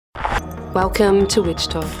Welcome to Witch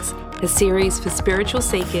Talks, a series for spiritual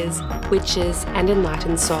seekers, witches, and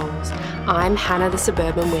enlightened souls. I'm Hannah the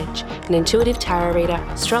Suburban Witch, an intuitive tarot reader,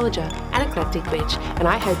 astrologer, and eclectic witch, and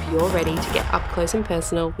I hope you're ready to get up close and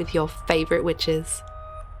personal with your favourite witches.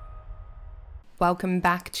 Welcome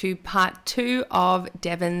back to part 2 of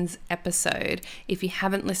Devon's episode. If you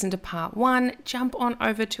haven't listened to part 1, jump on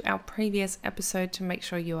over to our previous episode to make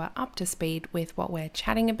sure you are up to speed with what we're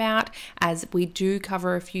chatting about, as we do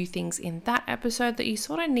cover a few things in that episode that you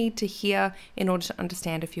sort of need to hear in order to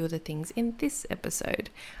understand a few of the things in this episode.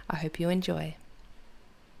 I hope you enjoy.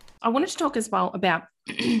 I wanted to talk as well about,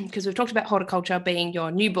 because we've talked about horticulture being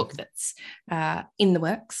your new book that's in the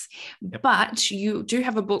works, but you do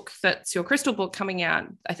have a book that's your crystal book coming out,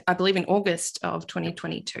 I believe in August of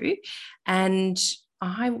 2022. And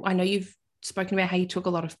I know you've spoken about how you took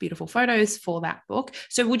a lot of beautiful photos for that book.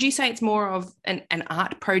 So would you say it's more of an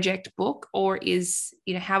art project book, or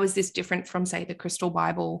how is this different from, say, the Crystal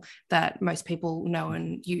Bible that most people know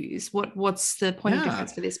and use? What's the point of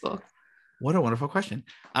difference for this book? What a wonderful question.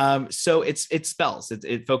 So it spells.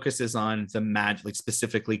 It focuses on the magic, like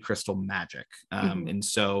specifically crystal magic. And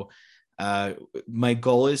so my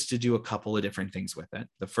goal is to do a couple of different things with it.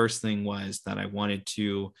 The first thing was that I wanted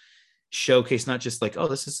to showcase not just like, oh,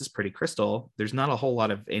 this is this pretty crystal. There's not a whole lot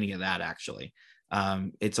of any of that, actually.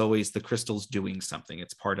 It's always the crystals doing something.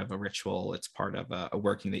 It's part of a ritual. It's part of a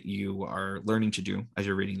working that you are learning to do as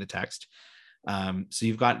you're reading the text. So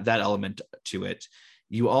you've got that element to it.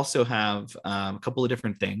 You also have a couple of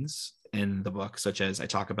different things in the book, such as I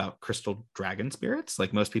talk about crystal dragon spirits.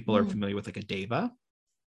 Like most people are familiar with like a deva,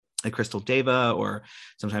 a crystal deva, or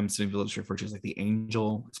sometimes some people refer to as like the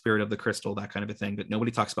angel spirit of the crystal, that kind of a thing. But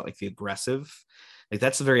nobody talks about like the aggressive, like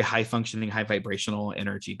that's a very high functioning, high vibrational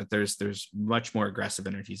energy. But there's much more aggressive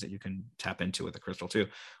energies that you can tap into with a crystal too,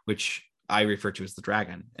 which I refer to as the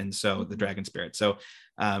dragon. And so the dragon spirit. So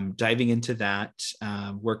diving into that,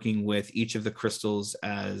 working with each of the crystals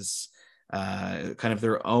as kind of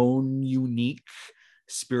their own unique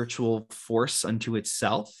spiritual force unto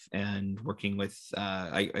itself, and working with,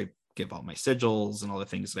 I give all my sigils and all the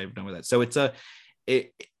things that I've done with that. So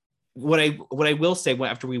what I will say,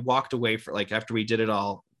 after we walked away after we did it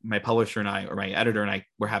all, my publisher and I, or my editor and I,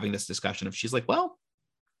 were having this discussion of, she's like, well,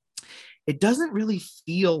 it doesn't really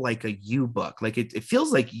feel like a you book. Like it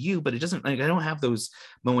feels like you, but it doesn't, like, I don't have those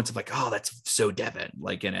moments of like, oh, that's so Devon,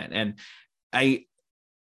 like in it. And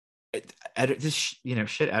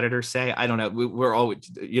shit editors say, I don't know. We're all,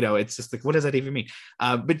 it's just like, what does that even mean?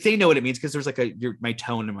 But they know what it means, because there's like my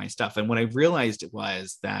tone and my stuff. And what I realized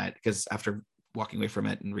was that, because after walking away from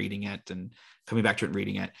it and reading it and coming back to it and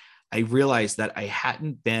reading it, I realized that I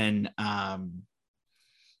hadn't been,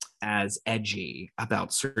 as edgy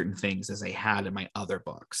about certain things as I had in my other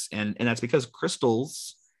books. And that's because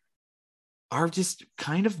crystals are just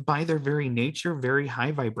kind of by their very nature, very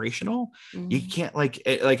high vibrational. You can't like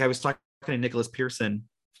I was talking to Nicholas Pearson,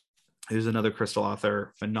 who's another crystal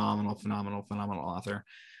author, phenomenal author.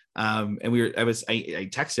 And I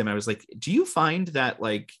texted him, I was like, do you find that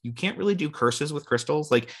like, you can't really do curses with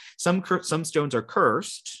crystals? Like some stones are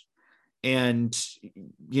cursed, and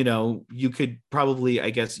you could probably,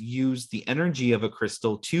 I guess, use the energy of a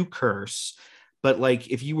crystal to curse, but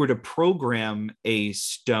like if you were to program a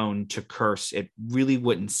stone to curse, it really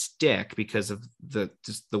wouldn't stick because of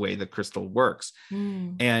just the way the crystal works.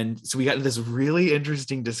 And so we got this really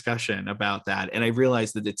interesting discussion about that, and I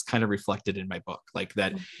realized that it's kind of reflected in my book, like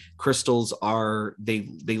that crystals are, they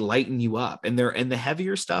lighten you up, and the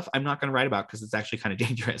heavier stuff I'm not going to write about because it's actually kind of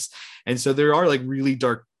dangerous. And so there are like really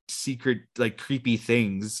dark, secret, like creepy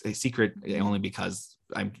things, secret only because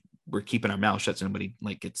we're keeping our mouth shut so nobody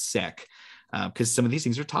like gets sick, because some of these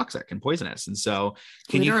things are toxic and poisonous. And so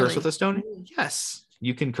can you curse with a stone? Yes,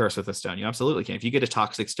 you can curse with a stone. You absolutely can. If you get a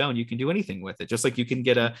toxic stone, you can do anything with it, just like you can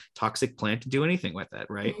get a toxic plant and do anything with it,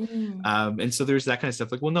 right? And so there's that kind of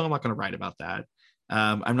stuff, like, well, no, I'm not going to write about that.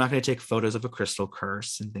 I'm not going to take photos of a crystal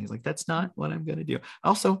curse and things like that's not what I'm going to do. I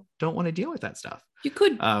also don't want to deal with that stuff. You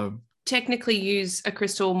could technically use a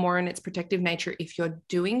crystal more in its protective nature if you're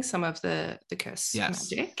doing some of the curse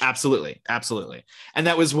magic. Absolutely. And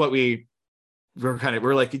that was what we're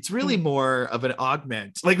like, it's really more of an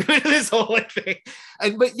augment, like this whole like thing.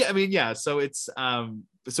 So it's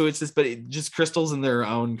this, but just crystals in their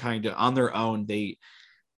own kind of, on their own, they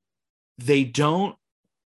don't,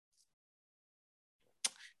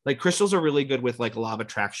 like, crystals are really good with like law of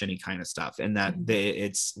attraction-y kind of stuff, and that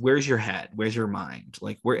it's where's your head, where's your mind,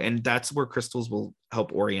 like and that's where crystals will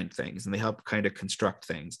help orient things, and they help kind of construct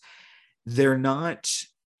things. They're not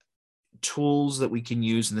tools that we can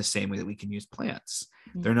use in the same way that we can use plants.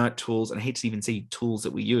 They're not tools, and I hate to even say tools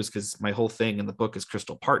that we use, because my whole thing in the book is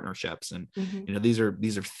crystal partnerships, and these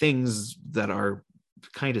are things that are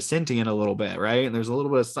kind of sentient a little bit, right? And there's a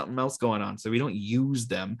little bit of something else going on, so we don't use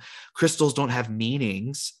them. Crystals don't have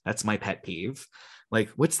meanings. That's my pet peeve. Like,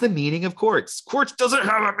 what's the meaning of quartz? Quartz doesn't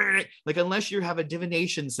have a meaning. Like, unless you have a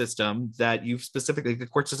divination system that you've specifically, the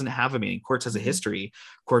quartz doesn't have a meaning. Quartz has a history.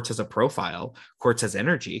 Quartz has a profile. Quartz has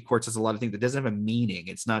energy. Quartz has a lot of things that doesn't have a meaning.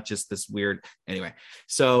 It's not just this weird, anyway.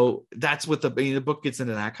 So that's what the book gets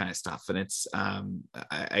into, that kind of stuff. And it's,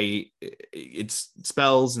 it's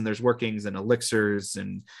spells, and there's workings and elixirs,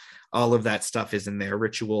 and all of that stuff is in there,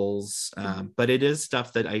 rituals. But it is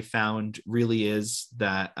stuff that I found really is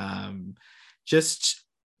that, just,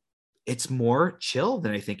 it's more chill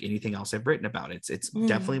than I think anything else I've written about. It's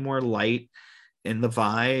definitely more light in the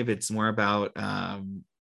vibe. It's more about, I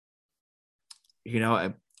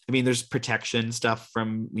mean, there's protection stuff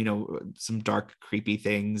from, some dark, creepy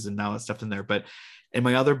things and all that stuff in there. But in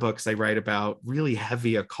my other books, I write about really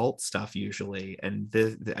heavy occult stuff usually. And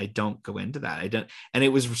I don't go into that. I don't. And it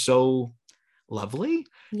was so lovely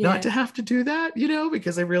not to have to do that,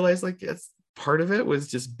 because I realized, like, it's part of it was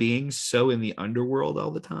just being so in the underworld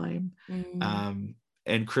all the time.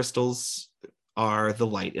 And crystals are the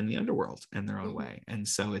light in the underworld in their own way. And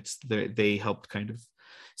so they helped kind of,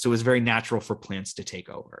 so it was very natural for plants to take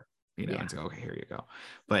over, and to go, okay, here you go.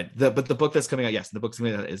 But the book that's coming out, the book's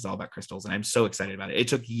coming out is all about crystals, and I'm so excited about it. It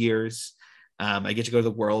took years. I get to go to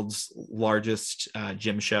the world's largest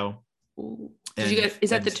gym show. Did you go? Is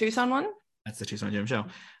that the Tucson one? That's the Tucson Gym Show.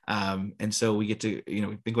 And so we get to,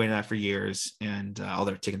 we've been going to that for years, and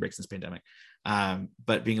although taking breaks since pandemic,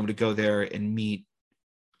 but being able to go there and meet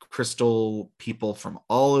crystal people from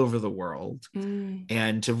all over the world,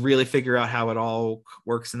 and to really figure out how it all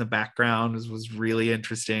works in the background was really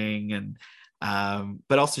interesting. And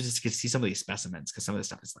but also just to see some of these specimens, because some of this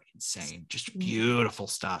stuff is like insane, just beautiful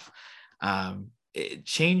stuff. It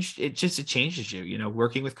changes you,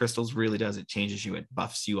 working with crystals really does. It changes you. It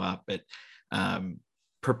buffs you up. It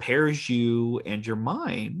prepares you and your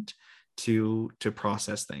mind to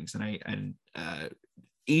process things. And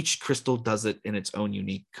each crystal does it in its own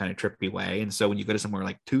unique kind of trippy way. And so when you go to somewhere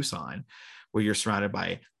like Tucson, where you're surrounded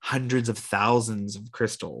by hundreds of thousands of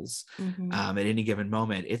crystals at any given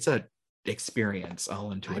moment, it's a experience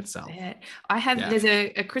all into itself. There's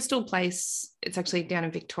a crystal place. It's actually down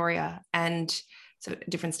in Victoria, and so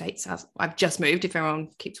different states. I've just moved, if everyone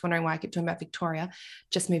keeps wondering why I keep talking about Victoria,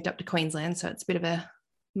 just moved up to Queensland, so it's a bit of a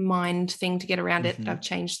mind thing to get around it. I've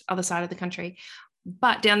changed other side of the country,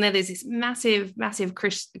 but down there there's this massive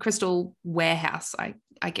crystal warehouse,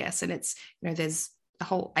 I guess, and it's, there's a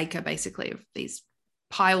whole acre basically of these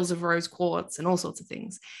piles of rose quartz and all sorts of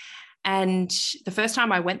things. And the first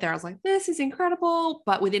time I went there, I was like, this is incredible.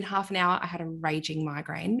 But within half an hour, I had a raging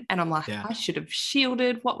migraine. And I'm like, I should have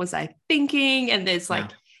shielded. What was I thinking? And there's like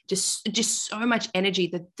just so much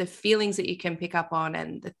energy, the feelings that you can pick up on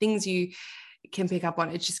and the things you can pick up on.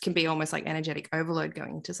 It just can be almost like energetic overload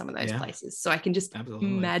going to some of those places. So I can just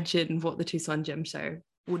imagine what the Tucson Gem Show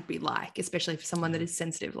would be like, especially for someone that is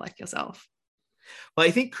sensitive like yourself. Well, I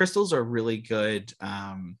think crystals are really good.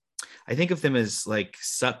 I think of them as like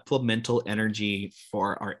supplemental energy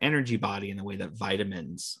for our energy body, in the way that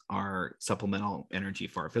vitamins are supplemental energy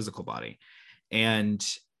for our physical body. And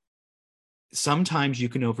sometimes you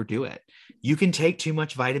can overdo it. You can take too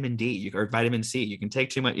much vitamin D or vitamin C. You can take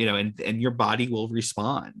too much, and your body will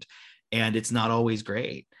respond, and it's not always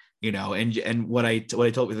great. And what I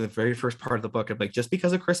told you the very first part of the book, I'm like, just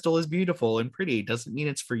because a crystal is beautiful and pretty doesn't mean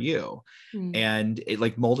it's for you. And it,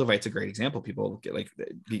 like, moldavite's a great example. People get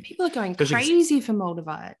people are going crazy for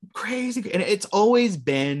moldavite. Crazy. And it's always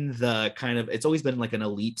been it's always been like an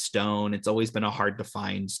elite stone. It's always been a hard to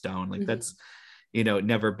find stone. Like that's,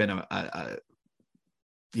 never been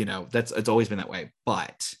it's always been that way.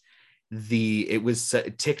 But it was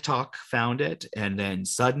TikTok found it, and then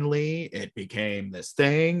suddenly it became this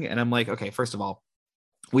thing. And I'm like, okay, first of all,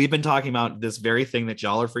 we've been talking about this very thing that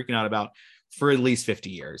y'all are freaking out about for at least 50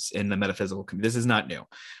 years in the metaphysical community. This is not new,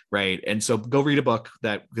 right? And so go read a book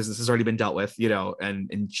because this has already been dealt with,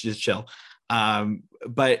 and just chill.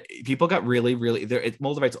 But people got really, really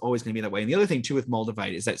moldavite's always going to be that way. And the other thing too with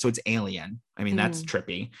moldavite is that, so it's alien. I mean, that's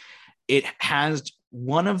trippy. It has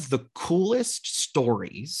one of the coolest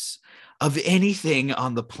stories of anything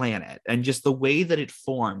on the planet, and just the way that it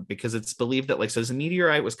formed, because it's believed that, like, so as a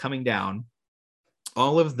meteorite was coming down,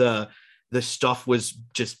 all of the stuff was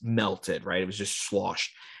just melted, right? It was just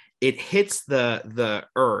sloshed. It hits the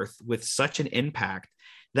earth with such an impact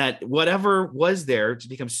that whatever was there to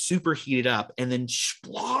become super heated up and then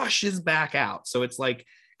splashes back out. So it's like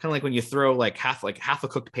kind of like when you throw like half a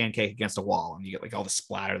cooked pancake against a wall and you get like all the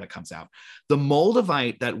splatter that comes out. The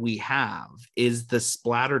moldavite that we have is the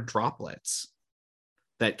splattered droplets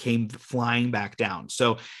that came flying back down.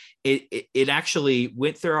 So it actually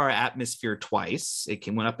went through our atmosphere twice.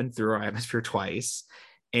 Went up and through our atmosphere twice.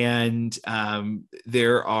 And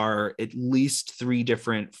there are at least 3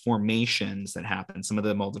 different formations that happen. Some of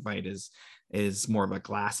the moldavite is more of a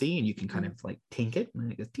glassy, and you can kind of like tink it,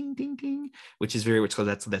 and it goes ting ting ting, which is very, which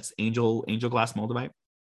that's angel glass moldavite.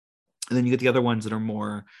 And then you get the other ones that are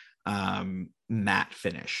more matte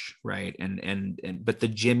finish, right? And but the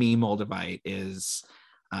Jimmy moldavite is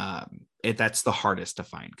that's the hardest to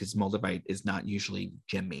find because moldavite is not usually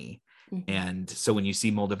Jimmy. And so when you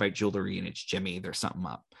see moldavite jewelry and it's Jimmy, there's something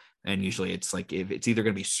up. And usually it's like, if it's either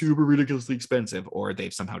going to be super ridiculously expensive or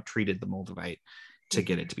they've somehow treated the moldavite to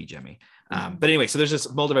get it to be Jimmy. But anyway, so there's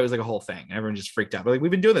just moldavite was like a whole thing. Everyone just freaked out. But like,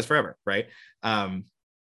 we've been doing this forever, right? But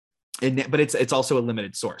it's also a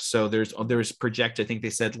limited source. So there's projected, I think they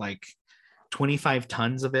said like 25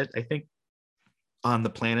 tons of it, I think, on the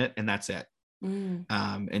planet, and that's it.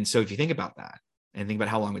 And so if you think about that and think about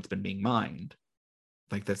how long it's been being mined,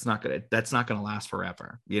 like that's not gonna last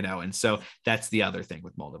forever, you know. And so that's the other thing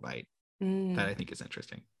with moldavite that I think is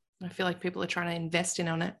interesting. I feel like people are trying to invest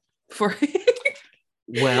on it for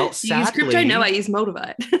well, sadly, you use crypto. No, I use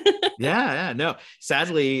moldavite. no,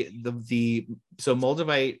 sadly, so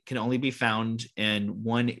moldavite can only be found in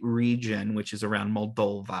one region, which is around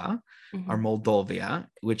Moldova or Moldovia,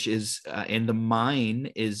 which is and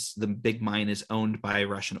the big mine is owned by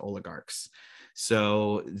Russian oligarchs.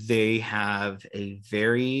 So they have and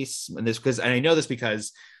I know this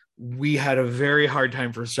because we had a very hard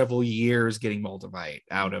time for several years getting moldavite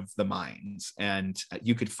out of the mines, and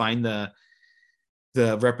you could find the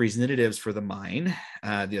representatives for the mine,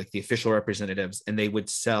 the official representatives, and they would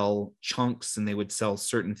sell chunks and they would sell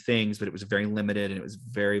certain things, but it was very limited and it was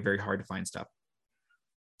very, very hard to find stuff.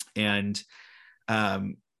 And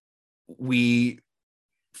we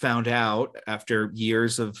found out after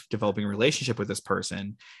years of developing a relationship with this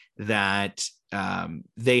person that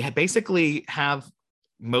they basically have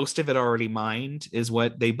most of it already mined, is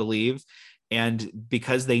what they believe. And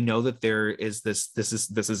because they know that there is this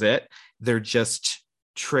is it, they're just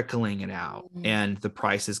trickling it out, and the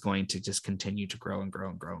price is going to just continue to grow and grow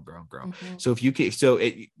and grow and grow and grow. So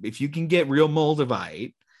if you can get real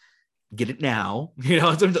moldavite, get it now, you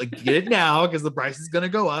know, get it now because the price is going to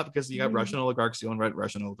go up because you got Russian oligarchs doing what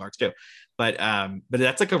Russian oligarchs do. But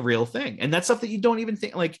that's like a real thing. And that's stuff that you don't even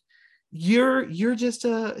think, like, you're just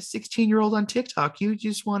a 16-year-old on TikTok. You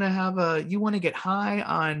just want to you want to get high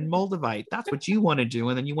on moldavite. That's what you want to do.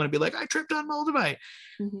 And then you want to be like, I tripped on moldavite.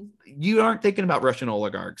 You aren't thinking about Russian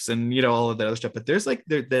oligarchs and, you know, all of that other stuff. But there's like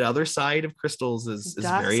the other side of crystals is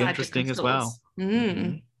very interesting as well.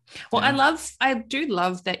 Well, yeah. I do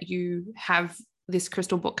love that you have this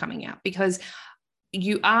crystal book coming out, because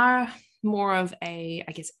you are more of a,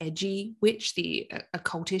 I guess, edgy witch, the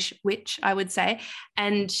occultish witch, I would say.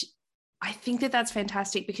 And I think that that's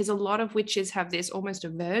fantastic, because a lot of witches have this almost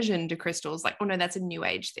aversion to crystals, like, oh no, that's a new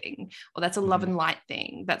age thing, or that's a love and light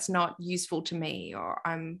thing. That's not useful to me, or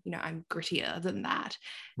I'm grittier than that.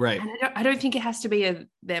 Right. And I don't think it has to be a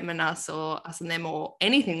them and us, or us and them, or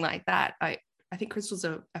anything like that. I think crystals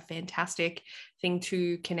are a fantastic thing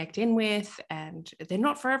to connect in with, and they're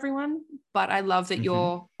not for everyone, but I love that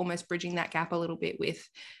you're almost bridging that gap a little bit with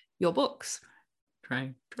your books.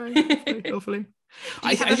 Try, hopefully.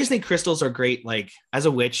 I just think crystals are great. Like, as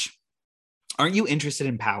a witch, aren't you interested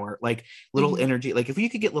in power? Like little energy, like if you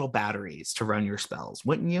could get little batteries to run your spells,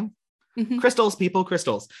 wouldn't you? Crystals, people,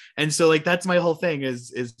 crystals. And so like that's my whole thing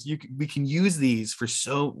is we can use these for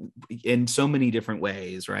in so many different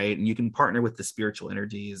ways, right? And you can partner with the spiritual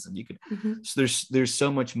energies, and you can so there's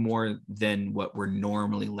so much more than what we're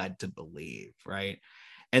normally led to believe, right?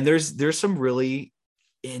 And there's some really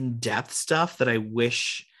in-depth stuff that I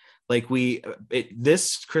wish, like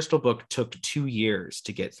this crystal book took 2 years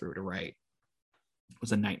to get through to write. It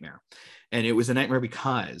was a nightmare. And it was a nightmare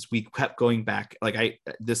because we kept going back. Like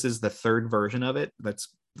this is the third version of it. That's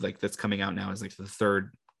coming out now, is like the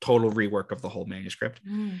third total rework of the whole manuscript.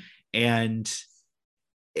 And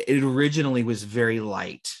it originally was very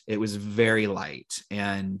light. It was very light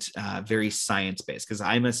and very science-based, because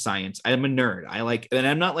I'm a nerd. And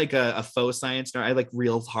I'm not like a faux science nerd. I like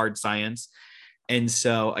real hard science. And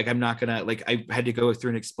so like, I'm not gonna, like, I had to go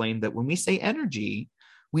through and explain that when we say energy,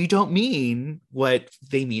 we don't mean what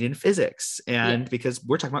they mean in physics. And Yeah. because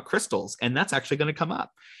we're talking about crystals, and that's actually going to come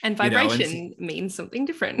up. And you know, vibration means something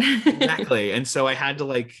different. exactly. And so I had to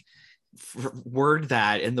like word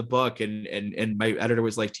that in the book, and my editor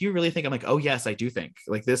was like, do you really think? I'm like, oh yes, I do think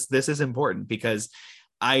like this is important, because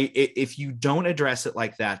if you don't address it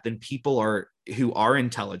like that, then people who are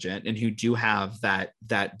intelligent and who do have that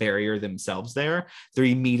barrier themselves there, they're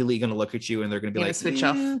immediately going to look at you and they're going to be like, switch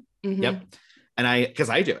off. Mm-hmm. Yep. And because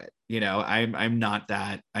I do it, I'm not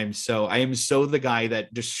that. I am so the guy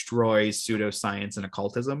that destroys pseudoscience and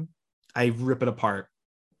occultism. I rip it apart.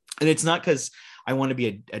 And it's not because I want to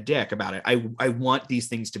be a dick about it. I want these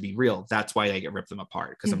things to be real. That's why I rip them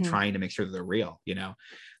apart, because I'm trying to make sure that they're real,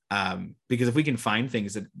 because if we can find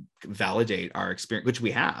things that validate our experience, which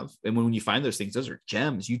we have, and when you find those things, those are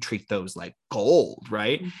gems, you treat those like gold,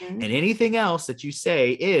 right? And anything else that you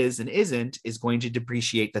say is and isn't is going to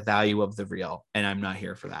depreciate the value of the real, and I'm not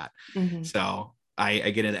here for that. So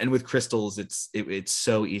I get it. And with crystals, it's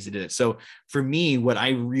so easy to do. So for me, what I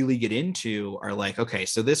really get into are like, okay,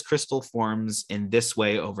 so this crystal forms in this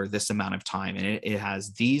way over this amount of time, and it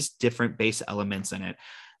has these different base elements in it.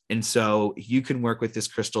 And so you can work with this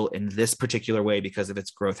crystal in this particular way because of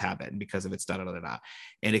its growth habit and because of its da da da da.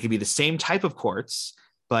 And it can be the same type of quartz,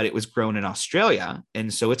 but it was grown in Australia,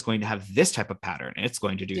 and so it's going to have this type of pattern, and it's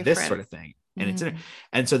going to do this sort of thing. And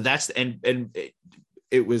and so that's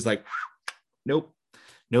it was like, nope,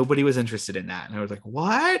 nobody was interested in that. And I was like,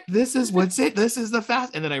 what? This is the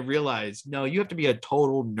fast. And then I realized, no, you have to be a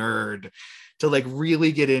total nerd to like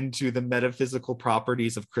really get into the metaphysical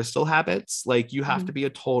properties of crystal habits. Like you have to be a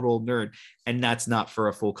total nerd, and that's not for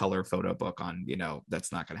a full color photo book on,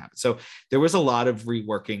 that's not going to happen. So there was a lot of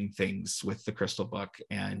reworking things with the crystal book,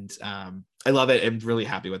 and I love it. I'm really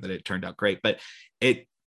happy with it. It turned out great, but if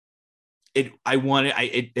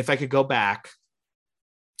I could go back,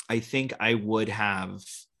 I think I would have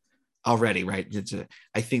already, right?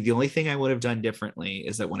 I think the only thing I would have done differently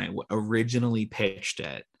is that when I originally pitched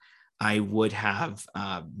it, I would have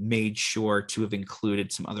made sure to have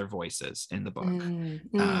included some other voices in the book.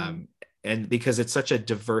 And because it's such a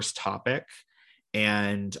diverse topic,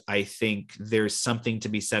 and I think there's something to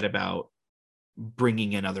be said about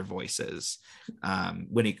bringing in other voices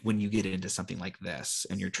when you get into something like this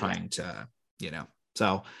and you're trying to,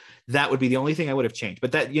 so that would be the only thing I would have changed.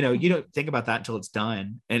 But that, you don't think about that until it's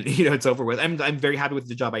done and, it's over with. I'm very happy with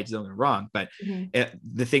the job I did, don't get me wrong. But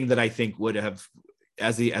the thing that I think would have,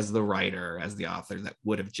 as the writer, as the author, that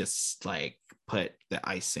would have just like put the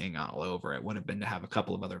icing all over it would have been to have a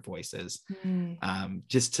couple of other voices,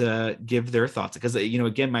 just to give their thoughts. Because,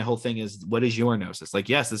 again, my whole thing is, what is your gnosis? Like,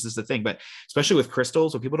 yes, this is the thing. But especially with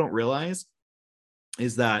crystals, what people don't realize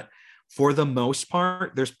is that for the most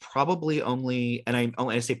part, there's probably only, and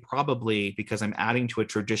I say probably because I'm adding to a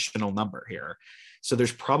traditional number here. So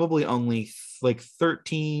there's probably only like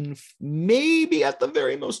 13, maybe at the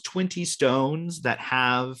very most 20 stones that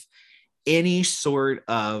have any sort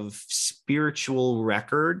of spiritual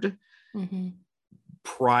record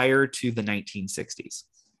prior to the 1960s.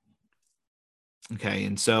 Okay.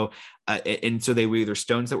 And so they were either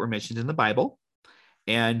stones that were mentioned in the Bible.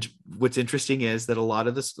 And what's interesting is that a lot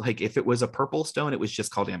of this, like if it was a purple stone, it was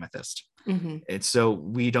just called amethyst. And so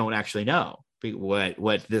we don't actually know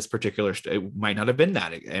what this particular, it might not have been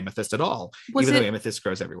that amethyst at all, though amethyst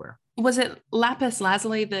grows everywhere. Was it lapis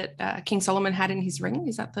lazuli that King Solomon had in his ring?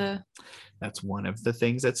 Is that that's one of the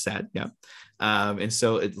things that's said. Yeah. And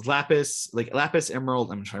so it's lapis,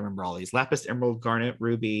 emerald. I'm trying to remember all these: lapis, emerald, garnet,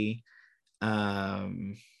 ruby.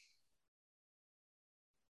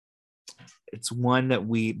 It's one that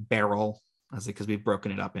we beryl, because we've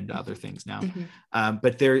broken it up into other things now.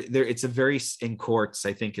 But there, it's a very, in quartz,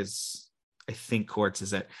 I think quartz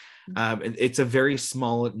is it. It's a very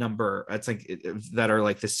small number. It's like that are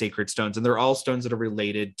like the sacred stones, and they're all stones that are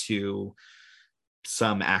related to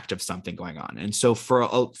some act of something going on. And so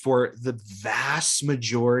for the vast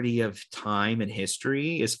majority of time in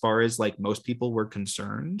history, as far as like most people were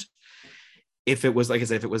concerned, if it was, like I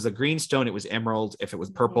said, if it was a green stone, it was emerald. If it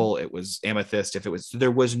was purple, it was amethyst.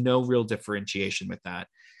 There was no real differentiation with that.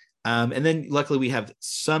 And then luckily we have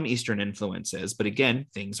some Eastern influences, but again,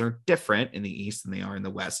 things are different in the East than they are in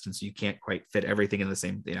the West. And so you can't quite fit everything in the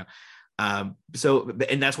same, and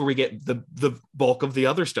that's where we get the bulk of the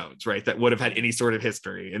other stones, right? That would have had any sort of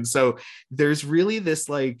history. And so there's really this,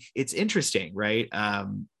 like, it's interesting, right?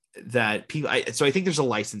 That people, so I think there's a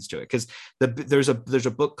license to it, because there's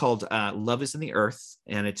a book called Love is in the Earth,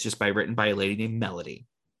 and it's just written by a lady named Melody.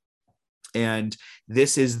 And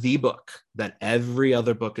this is the book that every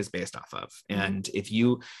other book is based off of. And if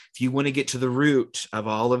you want to get to the root of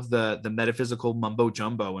all of the metaphysical mumbo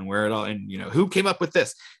jumbo and where it all, and who came up with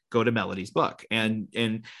this, go to Melody's book.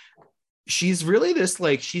 And she's really this,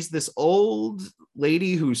 like, she's this old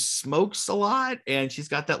lady who smokes a lot, and she's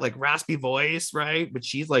got that like raspy voice, right? But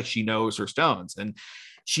she's like, she knows her stones, and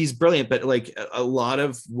she's brilliant. But like a lot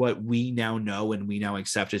of what we now know and we now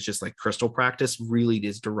accept is just like crystal practice really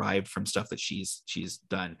is derived from stuff that she's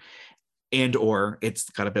done, and or it's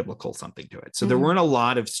got a biblical something to it. So there weren't a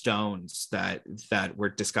lot of stones that were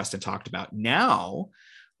discussed and talked about. Now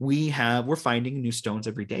we're finding new stones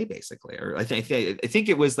every day, basically. Or I think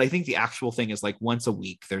the actual thing is like once a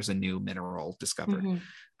week there's a new mineral discovered.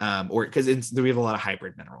 Or because we have a lot of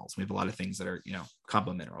hybrid minerals, we have a lot of things that are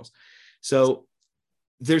combo minerals. So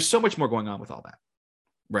there's so much more going on with all that,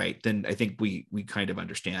 right, than I think we kind of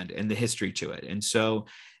understand, and the history to it. And so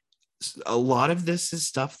a lot of this is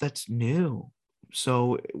stuff that's new.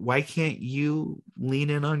 So why can't you lean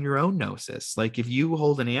in on your own gnosis? Like if you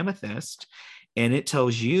hold an amethyst and it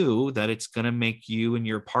tells you that it's going to make you and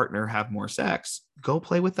your partner have more sex, go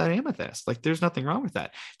play with that amethyst. Like there's nothing wrong with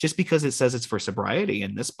that. Just because it says it's for sobriety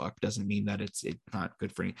in this book doesn't mean that it's not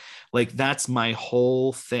good for you. Like that's my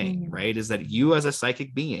whole thing, right? Is that you as a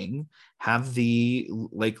psychic being have the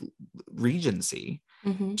like regency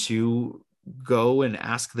to go and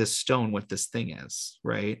ask this stone what this thing is,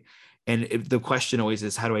 right? And the question always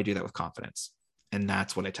is, how do I do that with confidence? And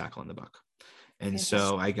that's what I tackle in the book. And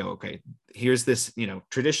so I go, okay, here's this,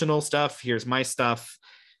 traditional stuff. Here's my stuff.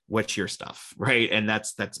 What's your stuff? Right. And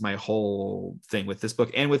that's my whole thing with this book,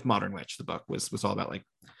 and with Modern Witch. The book was all about like,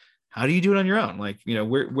 how do you do it on your own? Like,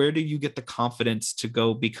 where do you get the confidence to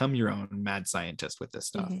go become your own mad scientist with this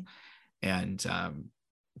stuff? And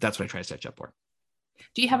that's what I try to set you up for.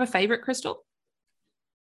 Do you have a favorite crystal?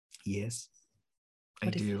 Yes. I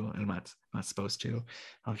do. I'm not supposed to.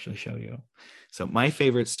 I'll actually show you. So my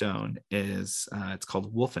favorite stone is it's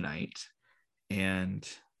called wolfenite, and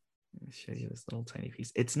let me show you this little tiny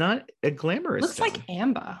piece. It's not a glamorous. Looks stone. like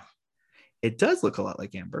amber. It does look a lot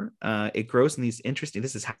like amber. It grows in these interesting.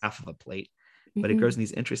 This is half of a plate, but it grows in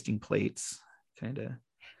these interesting plates. Kind of.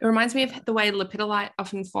 It reminds me of the way lepidolite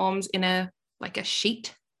often forms in a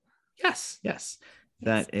sheet. Yes.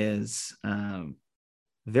 That is.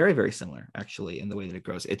 Very, very similar actually in the way that it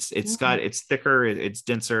grows. It's thicker, it's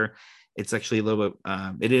denser, it's actually a little bit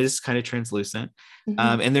it is kind of translucent.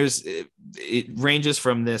 And it ranges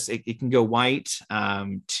from this, it can go white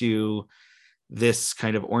to this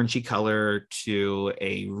kind of orangey color to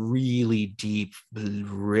a really deep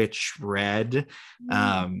rich red.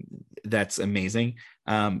 That's amazing.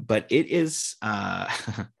 But it is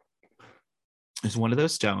it's one of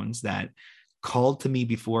those stones that called to me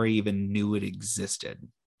before I even knew it existed.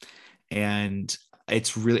 And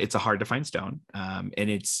it's a hard to find stone. And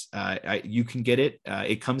it's you can get it.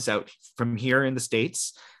 It comes out from here in the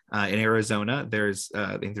States, in Arizona.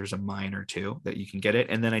 I think there's a mine or two that you can get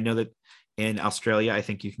it. And then I know that in Australia, I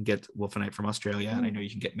think you can get wolfenite from Australia, and I know you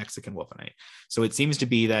can get Mexican wolfenite. So it seems to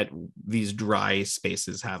be that these dry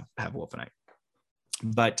spaces have wolfenite.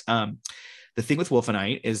 But the thing with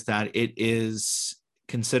wolfenite is that it is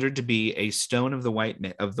considered to be a stone of the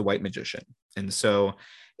white magician, and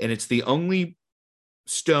it's the only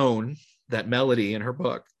stone that Melody in her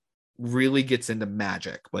book really gets into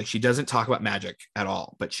magic. Like she doesn't talk about magic at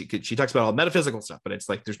all, but she talks about all metaphysical stuff, but it's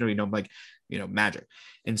like there's no magic.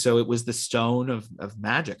 And so it was the stone of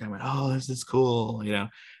magic. And I went, oh, this is cool, and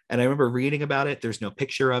I remember reading about it. There's no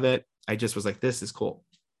picture of it. I just was like, this is cool.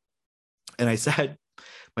 And I said,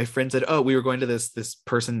 my friend said, oh, we were going to this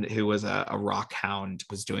person who was a rock hound,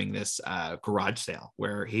 was doing this garage sale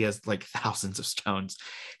where he has like thousands of stones,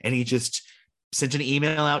 and he just sent an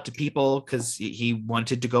email out to people because he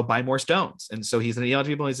wanted to go buy more stones. And so he sent an email to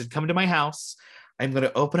people. He said, come to my house. I'm going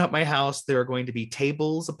to open up my house. There are going to be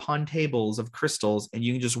tables upon tables of crystals, and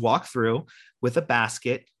you can just walk through with a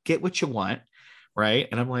basket, get what you want. Right.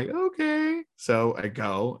 And I'm like, okay. So I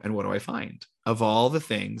go, and what do I find? Of all the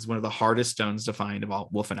things, one of the hardest stones to find of all,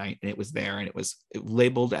 wolfenite, and it was there, and it was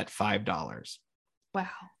labeled at $5. Wow.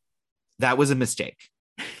 That was a mistake.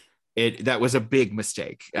 That was a big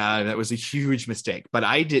mistake. That was a huge mistake, but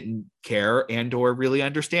I didn't care and or really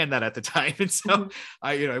understand that at the time. And so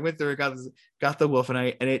I went through and got the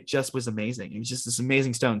wolfenite, and it just was amazing. It was just this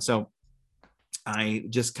amazing stone. So I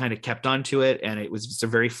just kind of kept on to it, and it was just a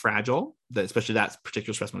very fragile, especially that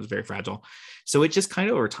particular specimen was very fragile. So it just kind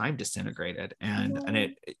of over time disintegrated, and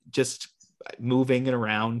it just moving it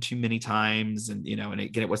around too many times. And, and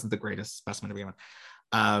again, it wasn't the greatest specimen to begin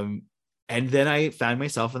with. And then I found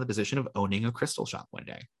myself in the position of owning a crystal shop one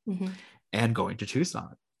day Mm-hmm. and going to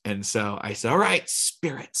Tucson. And so I said, all right,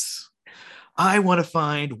 spirits, I want to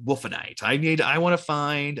find wolfenite. I want to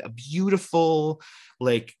find a beautiful,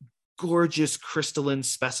 like gorgeous crystalline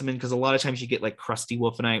specimen. Cause a lot of times you get like crusty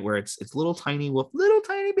wolfenite where it's little tiny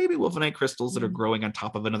baby wolfenite crystals that are growing on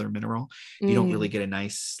top of another mineral. You don't really get a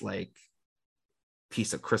nice like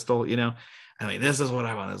piece of crystal, you know? I mean, this is what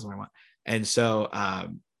I want. This is what I want. And so,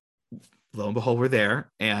 lo and behold, we're there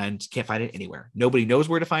and can't find it anywhere. Nobody knows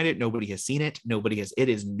where to find it. Nobody has seen it. It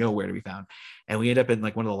is nowhere to be found. And we end up in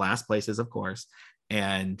like one of the last places, of course.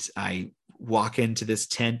 And I walk into this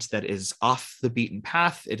tent that is off the beaten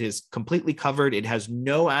path. It is completely covered. It has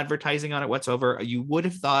no advertising on it whatsoever. You would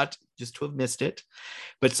have thought just to have missed it,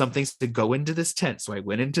 but something's to go into this tent. So I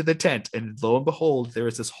went into the tent and lo and behold, there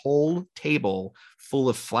was this whole table full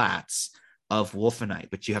of flats of wolfenite,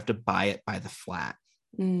 but you have to buy it by the flat.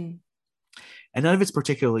 And none of it's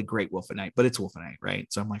particularly great wolfenite, but it's wolfenite, right?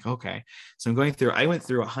 So I'm like, okay. So I went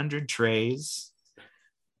through 100 trays.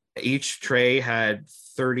 Each tray had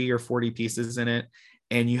 30 or 40 pieces in it,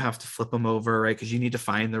 and you have to flip them over, right? Because you need to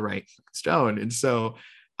find the right stone. And so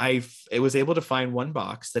I was able to find one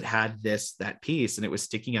box that had that piece, and it was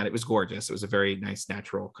sticking out. It was gorgeous. It was a very nice,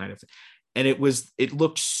 natural kind of thing. And it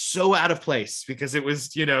looked so out of place because it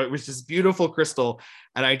was, it was just beautiful crystal.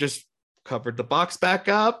 And I just covered the box back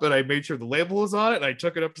up and I made sure the label was on it, and I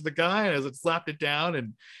took it up to the guy and I slapped it down,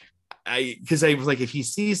 and because I was like, if he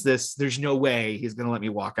sees this, there's no way he's going to let me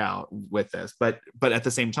walk out with this. But at the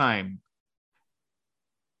same time,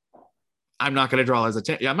 I'm not going to draw his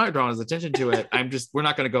attention. I'm not drawing his attention to it. We're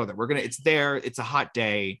not going to go there. It's there. It's a hot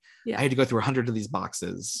day. Yeah. I had to go through 100 of these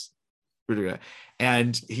boxes.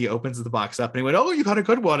 And he opens the box up and he went, "Oh, you got a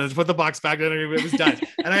good one," and put the box back in, and it was done.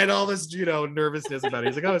 And I had all this, nervousness about it.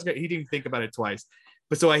 He's like, "Oh, it's great." He didn't even think about it twice.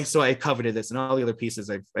 But so I coveted this, and all the other pieces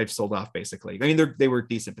I've sold off basically. I mean, they were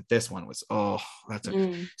decent, but this one was,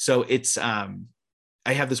 so it's I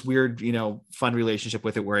have this weird, fun relationship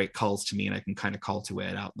with it where it calls to me and I can kind of call to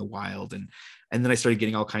it out in the wild. And then I started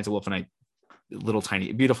getting all kinds of wolfenite, little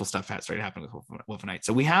tiny beautiful stuff started happening with wolfenite.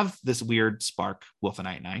 So we have this weird spark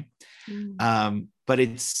wolfenite now, but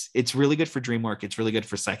it's really good for dream work. It's really good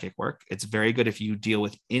for psychic work. It's very good if you deal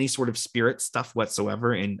with any sort of spirit stuff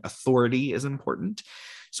whatsoever, and authority is important.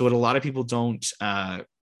 So what a lot of people don't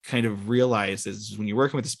kind of realize is when you're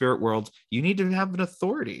working with the spirit world, you need to have an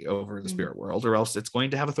authority over the spirit world, or else it's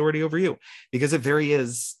going to have authority over you, because it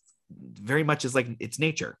very much is like it's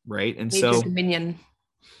nature, right? And Nature's so dominion.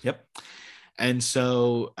 Yep. And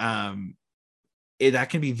so that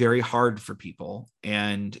can be very hard for people.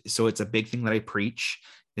 And so it's a big thing that I preach,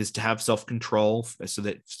 is to have self-control, so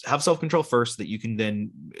that have self-control first, so that you can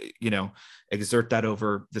then, exert that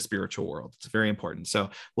over the spiritual world. It's very important. So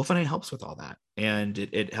wolfenite helps with all that. And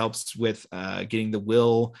it helps with getting the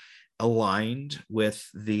will aligned with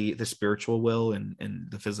the spiritual will and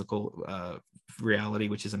the physical reality,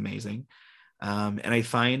 which is amazing. And I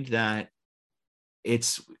find that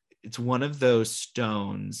it's one of those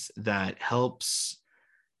stones that helps.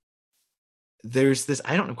 There's this,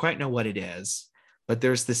 I don't quite know what it is, but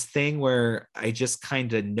there's this thing where I just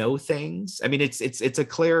kind of know things. I mean, it's a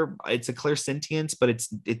clairsentience, but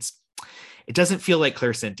it doesn't feel like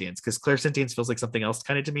clairsentience, because clairsentience feels like something else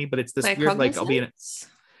kind of to me, but it's this like weird, like I'll be in it.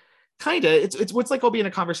 Kind of, it's what's like I'll be in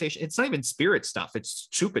a conversation. It's not even spirit stuff. It's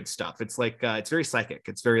stupid stuff. It's like, it's very psychic.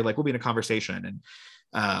 It's very like, we'll be in a conversation and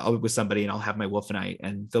I'll be with somebody and I'll have my wolfenite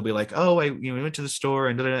and they'll be like, "Oh, we went to the store,"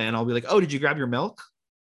 and I'll be like, "Oh, did you grab your milk?"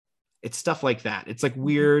 It's stuff like that. It's like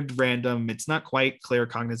weird, random. It's not quite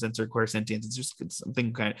claircognizance or clairsentience. It's just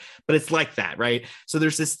something kind of, but it's like that, right? So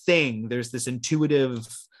there's this intuitive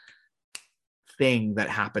thing that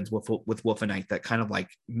happens with wolfenite that kind of like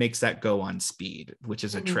makes that go on speed, which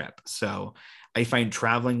is a trip. So I find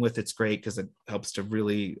traveling with it's great because it helps to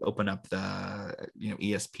really open up the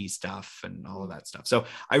ESP stuff and all of that stuff. So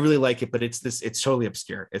I really like it, but it's totally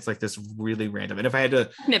obscure. It's like this really random. And if I had to,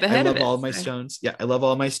 I love all of my stones. Yeah, I love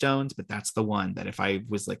all my stones, but that's the one that if I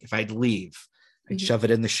had to leave, I'd shove it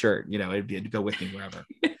in the shirt. It'd go with me wherever.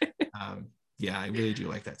 Yeah, I really do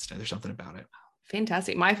like that stone. There's something about it.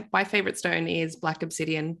 Fantastic. My favorite stone is black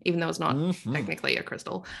obsidian, even though it's not technically a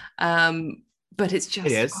crystal. But it's just,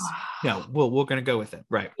 it is. No, we're going to go with it.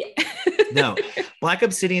 Right. Yeah. No, black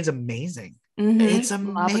obsidian's amazing. It's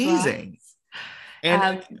amazing.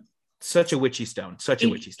 And such a witchy stone,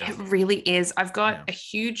 It really is. I've got a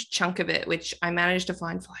huge chunk of it, which I managed to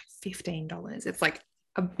find for like $15. It's like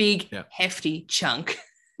a big, hefty chunk.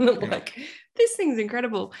 Like, this thing's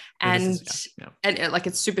incredible. And like,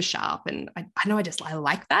 it's super sharp. And I know I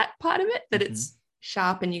like that part of it, that it's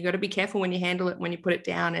sharp, and you got to be careful when you handle it, when you put it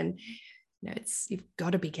down, and you've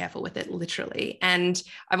got to be careful with it, literally. And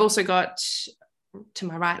I've also got, to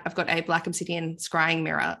my right, I've got a black obsidian scrying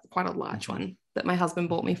mirror, quite a large one, that my husband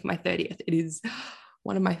bought me for my 30th. It is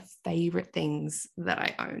one of my favorite things that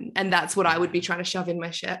I own. And that's what I would be trying to shove in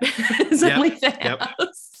my shirt. It's only the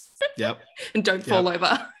house. Yep. And don't fall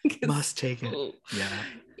over. Must take it. Yeah.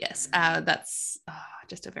 Yes. That's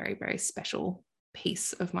just a very, very special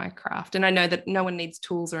piece of my craft. And I know that no one needs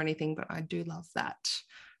tools or anything, but I do love that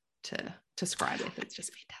to scribe with. It's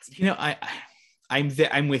just fantastic. You know,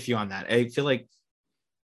 I'm with you on that. I feel like,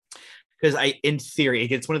 because in theory,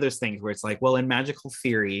 it's one of those things where it's like, well, in magical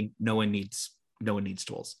theory, no one needs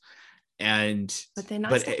tools. But they're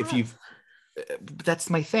nice to have. That's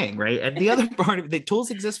my thing, right? And the other part of the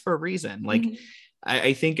tools exist for a reason. Like,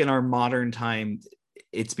 I think in our modern time,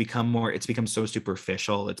 it's become so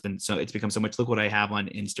superficial. It's become so much, look what I have on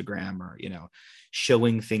Instagram, or,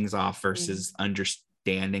 showing things off versus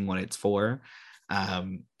understanding what it's for.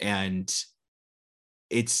 And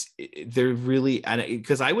they're really,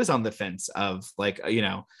 because I was on the fence of like,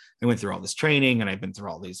 I went through all this training and I've been through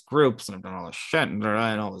all these groups and I've done all this shit and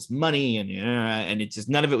all this money and it's just,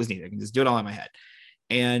 none of it was needed. I can just do it all in my head.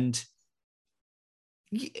 And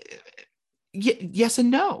yes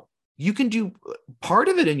and no. You can do part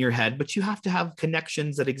of it in your head, but you have to have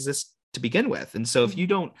connections that exist to begin with. And so if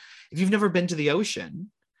you've never been to the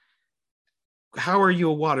ocean, how are you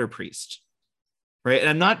a water priest? Right. And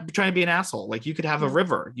I'm not trying to be an asshole. Like, you could have a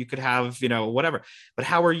river, you could have, whatever, but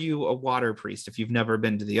how are you a water priest if you've never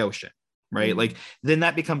been to the ocean? Right. Like, then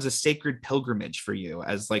that becomes a sacred pilgrimage for you,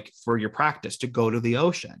 as like for your practice, to go to the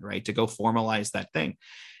ocean, right. To go formalize that thing.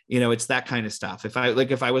 It's that kind of stuff. If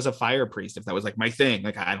I was a fire priest, if that was like my thing,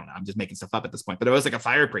 like, I don't know, I'm just making stuff up at this point, but if I was like a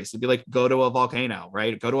fire priest, it'd be like, go to a volcano,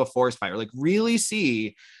 right? Go to a forest fire, like really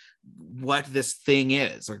see what this thing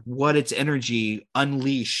is, or what its energy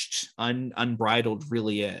unleashed, unbridled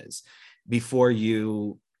really is, before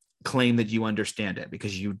you claim that you understand it,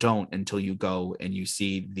 because you don't until you go and you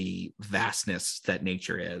see the vastness that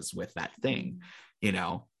nature is with that thing,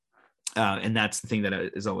 and that's the thing that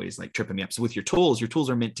is always like tripping me up. So with your tools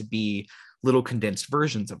are meant to be little condensed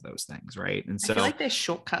versions of those things, right? And so I feel like they're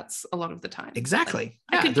shortcuts a lot of the time. Exactly.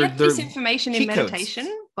 Like, I could get this information in meditation,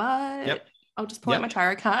 but I'll just pull out my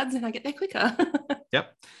tarot cards and I get there quicker.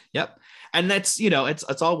 Yep. And that's,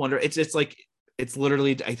 it's all wonder. It's like, it's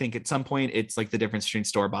literally, I think at some point it's like the difference between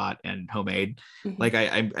store-bought and homemade. Like,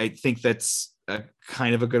 I think that's a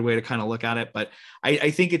kind of a good way to kind of look at it. But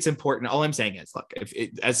I think it's important. All I'm saying is, look,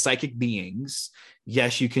 as psychic beings,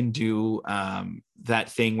 yes, you can do that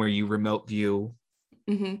thing where you remote view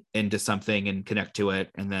into something and connect to it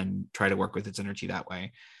and then try to work with its energy that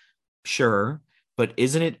way. Sure. But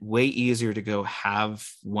isn't it way easier to go have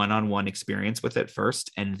one-on-one experience with it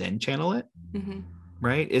first and then channel it?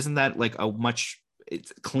 Right? Isn't that like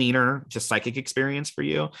it's cleaner, just psychic experience for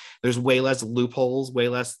you? There's way less loopholes, way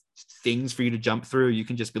less things for you to jump through. You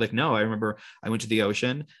can just be like, no, I remember I went to the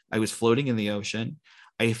ocean. I was floating in the ocean.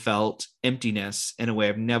 I felt emptiness in a way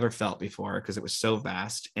I've never felt before because it was so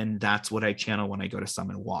vast. And that's what I channel when I go to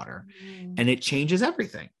summon water. And it changes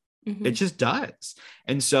everything. It just does.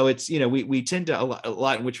 And so it's, we tend to a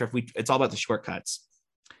lot in witchcraft, it's all about the shortcuts.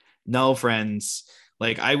 No, friends,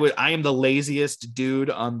 like I am the laziest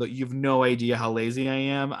dude you've no idea how lazy I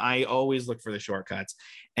am. I always look for the shortcuts.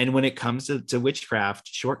 And when it comes to witchcraft,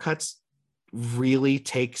 shortcuts really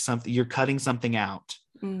take something, you're cutting something out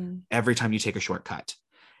every time you take a shortcut.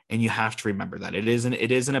 And you have to remember that it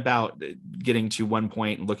isn't about getting to one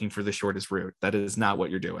point and looking for the shortest route. That is not what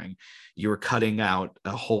you're doing. You're cutting out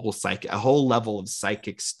a whole level of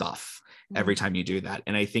psychic stuff every time you do that.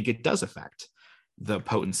 And I think it does affect the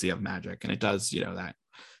potency of magic. And it does, that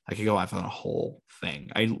I could go off on a whole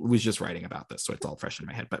thing. I was just writing about this, so it's all fresh in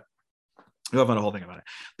my head, but I go off on a whole thing about it.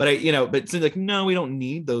 But but it's like, no, we don't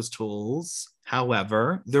need those tools.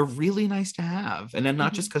 However, they're really nice to have. And then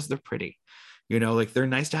not just because they're pretty. Like, they're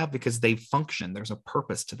nice to have because they function. There's a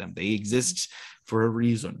purpose to them. They exist for a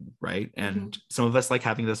reason, right? And some of us like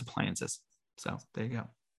having those appliances. So there you go.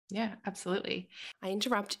 Yeah, absolutely. I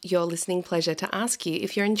interrupt your listening pleasure to ask you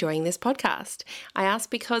if you're enjoying this podcast. I ask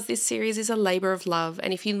because this series is a labor of love,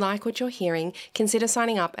 and if you like what you're hearing, consider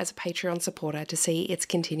signing up as a Patreon supporter to see its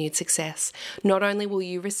continued success. Not only will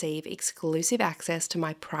you receive exclusive access to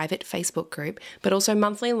my private Facebook group, but also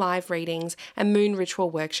monthly live readings and moon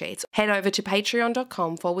ritual worksheets. Head over to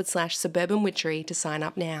patreon.com/suburban witchery to sign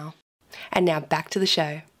up now. And now back to the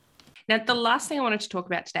show. Now, the last thing I wanted to talk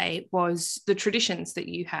about today was the traditions that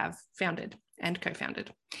you have founded and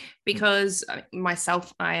co-founded, because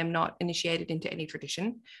myself, I am not initiated into any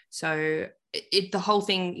tradition. So the whole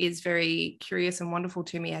thing is very curious and wonderful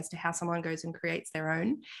to me as to how someone goes and creates their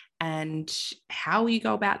own, and how you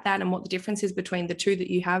go about that, and what the difference is between the two that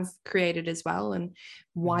you have created as well, and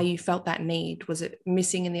why you felt that need. Was it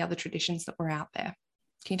missing in the other traditions that were out there?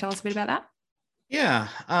 Can you tell us a bit about that? Yeah.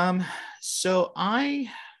 So I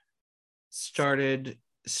started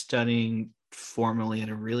studying formally at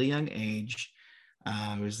a really young age.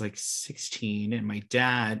 I was like 16, and my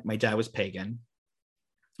dad was pagan.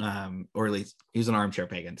 Or at least he was an armchair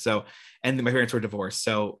pagan. So, and my parents were divorced.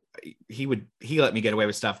 So he let me get away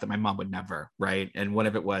with stuff that my mom would never, right? And one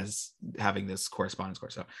of it was having this correspondence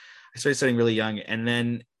course. So I started studying really young, and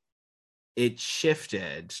then it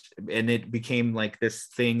shifted, and it became like this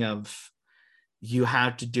thing of, you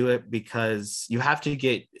have to do it because you have to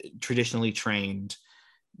get traditionally trained,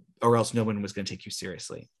 or else no one was going to take you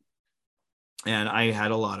seriously. And I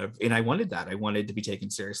had and I wanted that. I wanted to be taken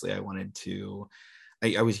seriously. I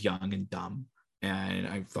was young and dumb, and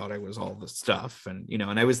I thought I was all the stuff. And,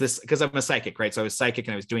 and I was this, because I'm a psychic, right? So I was psychic,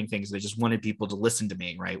 and I was doing things, and I just wanted people to listen to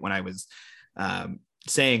me, right? When I was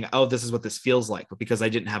saying, oh, this is what this feels like. But because I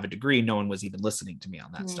didn't have a degree, no one was even listening to me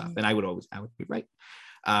on that stuff. And I would be right.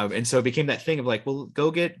 And so it became that thing of like, well,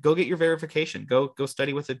 go get your verification, go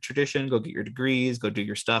study with a tradition, go get your degrees, go do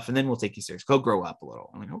your stuff, and then we'll take you serious. Go grow up a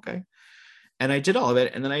little. I'm like, okay. And I did all of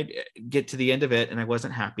it. And then I'd get to the end of it, and I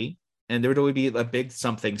wasn't happy. And there would always be a big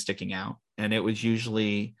something sticking out. And it was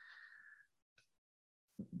usually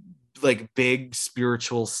like big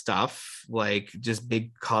spiritual stuff, like just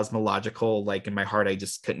big cosmological, like in my heart, I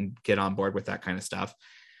just couldn't get on board with that kind of stuff.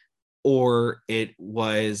 Or it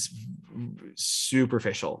was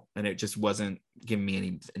superficial, and it just wasn't giving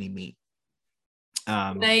me any meat.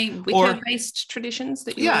 They Wicca-based traditions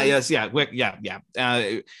that you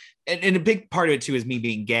and a big part of it too is me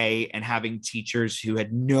being gay and having teachers who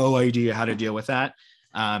had no idea how to deal with that.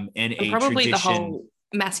 And probably the whole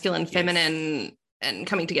masculine, feminine, and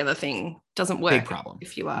coming together thing doesn't work. Big problem.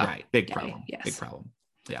 If you are right, big gay. problem. Yes. Big problem.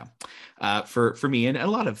 Yeah. For me and a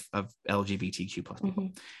lot of LGBTQ plus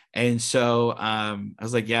people. And so I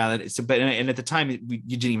was like, yeah, and at the time you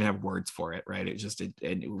didn't even have words for it, right? It just I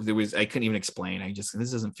couldn't even explain. This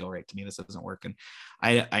doesn't feel right to me. This doesn't work. And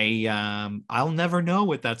I'll never know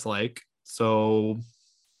what that's like. So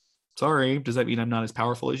sorry, does that mean I'm not as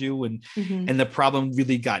powerful as you? And and the problem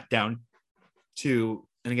really got down to,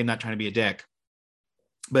 and again, not trying to be a dick,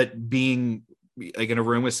 but being like in a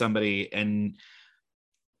room with somebody, and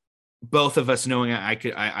both of us knowing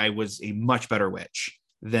I was a much better witch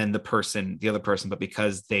than the other person, but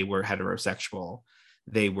because they were heterosexual,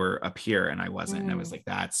 they were up here and I wasn't. And I was like,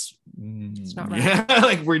 it's not right.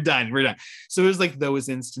 Like we're done. So it was like those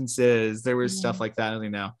instances, there was stuff like that,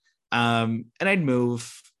 and I'd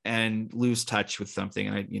move and lose touch with something,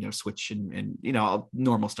 and I'd, switch and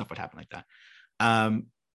normal stuff would happen like that.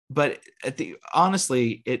 But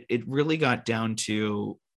honestly, it really got down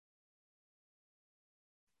to,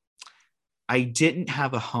 I didn't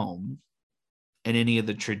have a home in any of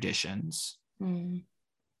the traditions,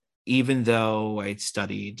 even though I'd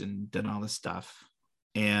studied and done all this stuff,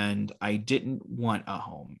 and I didn't want a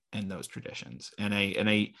home in those traditions.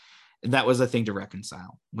 And that was a thing to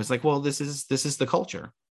reconcile. It was like, well, this is the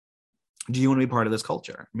culture. Do you want to be part of this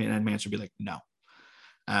culture? And my answer would be like, no.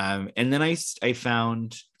 And then I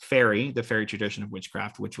found the fairy tradition of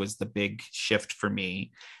witchcraft, which was the big shift for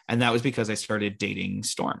me. And that was because I started dating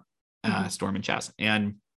Storm and Chaz.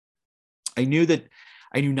 And I knew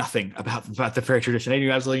nothing about the fairy tradition. I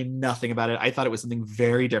knew absolutely nothing about it. I thought it was something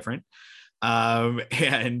very different.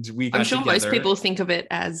 And we got I'm sure together. Most people think of it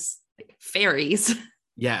as fairies.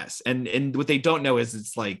 Yes. And what they don't know is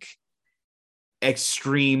it's like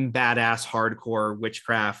extreme badass hardcore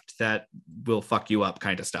witchcraft that will fuck you up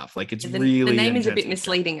kind of stuff. Like it's really the name is a bit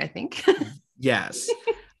misleading, I think. Yes.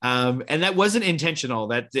 And that wasn't intentional.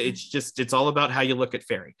 That it's all about how you look at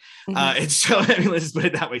fairy. And so let's just put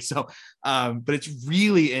it that way. So but it's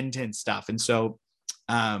really intense stuff. And so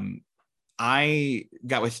I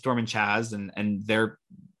got with Storm and Chaz, and they're,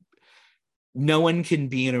 no one can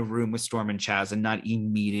be in a room with Storm and Chaz and not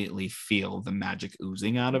immediately feel the magic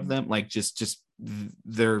oozing out of them. Like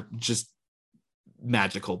they're just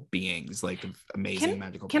magical beings, like amazing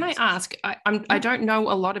magical beings. Can I ask, I don't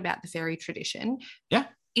know a lot about the fairy tradition. Yeah.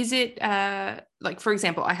 Is it like, for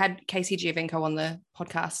example, I had Casey Giovenco on the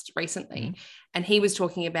podcast recently, and he was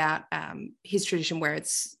talking about his tradition where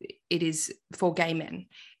it is for gay men.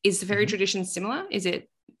 Is the fairy tradition similar? Is it?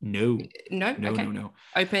 No. Okay. No.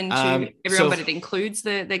 Open to everyone, but it includes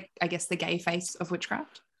the I guess the gay face of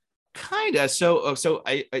witchcraft. Kinda. So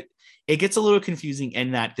I it gets a little confusing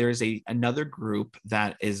in that there's another group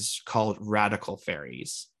that is called radical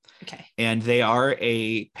fairies. Okay. And they are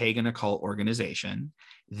a pagan occult organization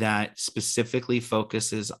that specifically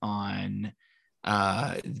focuses on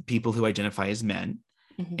people who identify as men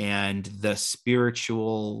and the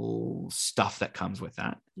spiritual stuff that comes with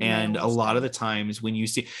that. And a lot of the times when you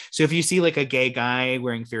see, so if you see like a gay guy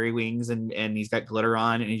wearing fairy wings and he's got glitter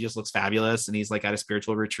on and he just looks fabulous and he's like at a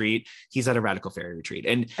spiritual retreat, he's at a radical fairy retreat.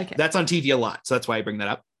 And that's on TV a lot. So that's why I bring that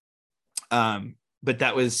up. But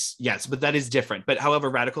that was, yes, but that is different. But however,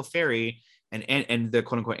 radical fairy and the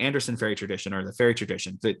quote unquote Anderson fairy tradition or the fairy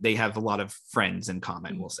tradition, they have a lot of friends in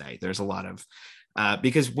common. We'll say there's a lot of,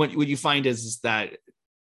 because what you find is that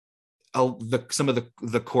some of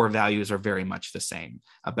the core values are very much the same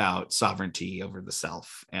about sovereignty over the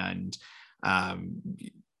self and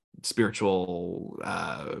spiritual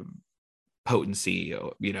potency,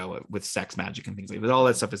 you know, with sex magic and things like that. All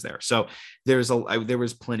that stuff is there. So there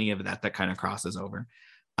was plenty of that kind of crosses over.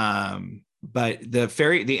 But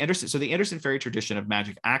the Anderson fairy tradition of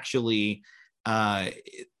magic actually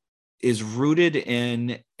is rooted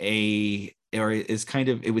in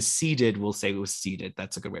it was seeded, we'll say it was seeded,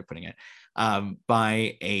 that's a good way of putting it,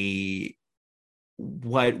 by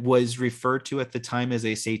what was referred to at the time as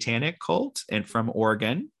a satanic cult and from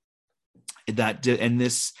Oregon that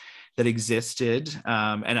existed.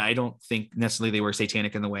 And I don't think necessarily they were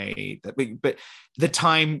satanic in the way that, but the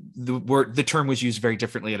time the term was used very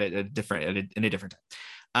differently in a different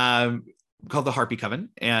time. Called the Harpy Coven,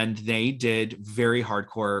 and they did very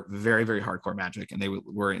hardcore, very, very hardcore magic. And they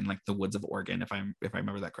were in like the woods of Oregon, if I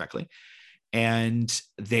remember that correctly. And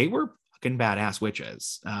they were fucking badass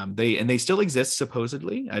witches. They still exist,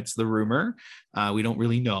 supposedly. It's the rumor. We don't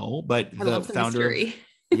really know, but the founder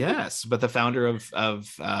yes, but the founder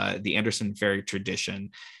of the Anderson fairy tradition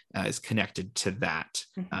is connected to that.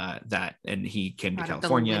 And he came to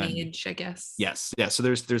California. The lineage, I guess. Yes, yeah. So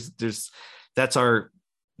there's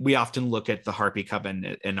we often look at the Harpy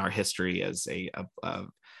Coven in our history as a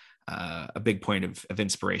big point of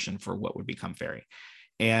inspiration for what would become fairy.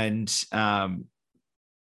 And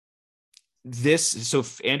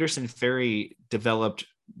Anderson fairy developed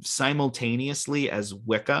simultaneously as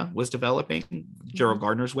Wicca was developing, Gerald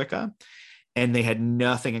Gardner's Wicca, and they had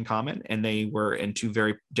nothing in common, and they were in two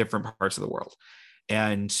very different parts of the world.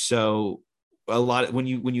 And so a lot when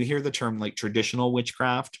you hear the term like traditional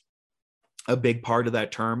witchcraft, a big part of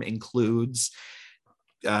that term includes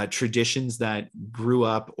traditions that grew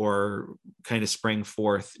up or kind of sprang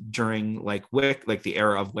forth during like the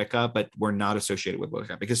era of Wicca, but were not associated with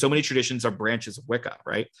Wicca, because so many traditions are branches of Wicca,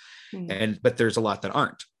 right? But there's a lot that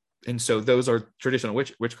aren't, and so those are traditional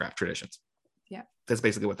witchcraft traditions. Yeah, that's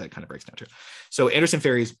basically what that kind of breaks down to. So Anderson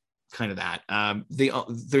fairy is kind of that.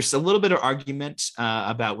 There's a little bit of argument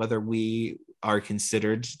about whether we are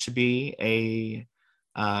considered to be a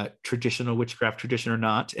traditional witchcraft tradition or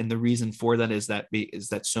not, and the reason for that is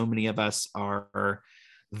that so many of us are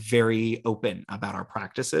very open about our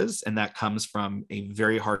practices, and that comes from a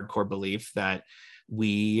very hardcore belief that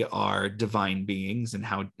we are divine beings, and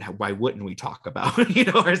why wouldn't we talk about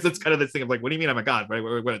it's kind of this thing of like, what do you mean I'm a god, what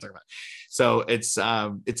are I talking about? So it's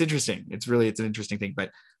interesting. It's an interesting thing,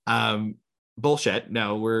 but bullshit.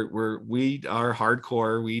 No, we are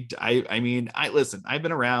hardcore. I mean, listen, I've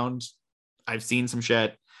been around, I've seen some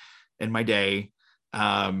shit in my day.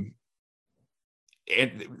 And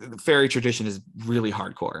the fairy tradition is really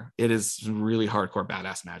hardcore. It is really hardcore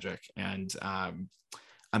badass magic, and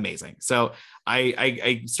amazing. So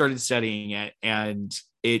I started studying it, and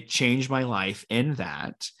it changed my life in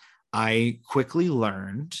that I quickly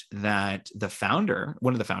learned that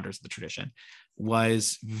one of the founders of the tradition,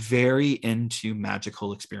 was very into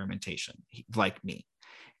magical experimentation, like me.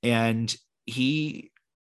 And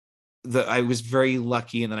I was very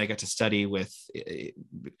lucky, and then I got to study with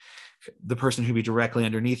the person who'd be directly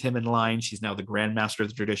underneath him in line. She's now the grandmaster of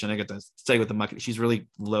the tradition. I got to study with the monk. She's really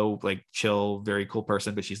low, like chill, very cool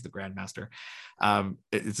person, but she's the grandmaster.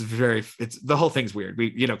 It's the whole thing's weird.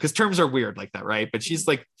 Because terms are weird like that, right? But she's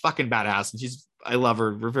like fucking badass, and I love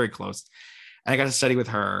her. We're very close. And I got to study with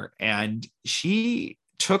her, and she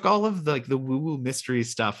took all of the woo-woo mystery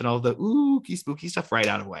stuff and all the ooky spooky stuff right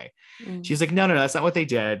out of the way. She's like, no, that's not what they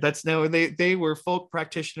did. They were folk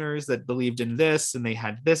practitioners that believed in this, and they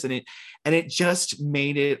had this, and it just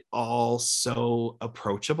made it all so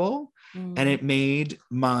approachable. And it made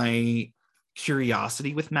my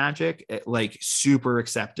curiosity with magic like super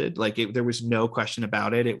accepted. Like there was no question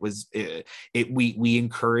about it. We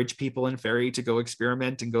encourage people in fairy to go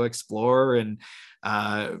experiment and go explore and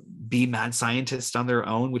be mad scientists on their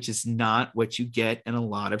own, which is not what you get in a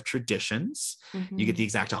lot of traditions. You get the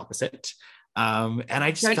exact opposite. And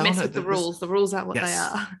I just don't found mess that with the rules. The rules are what they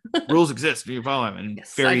yes, are. rules exist. You follow them, and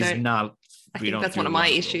Yes, fairies not. I We think don't that's do one a of my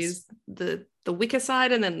lot issues. The Wicca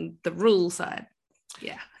side and then the rule side.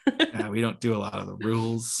 Yeah. We don't do a lot of the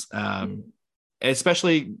rules,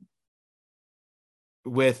 especially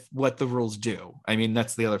with what the rules do. I mean,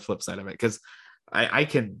 that's the other flip side of it, because I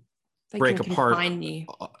can They break can apart. confine you.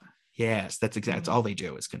 Yes, that's exactly. That's all they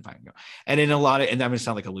do is confine you. And in a lot of, and I'm going to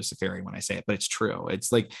sound like a Luciferian when I say it, but it's true.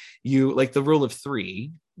 It's like like the rule of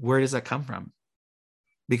three. Where does that come from?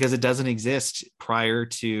 Because it doesn't exist prior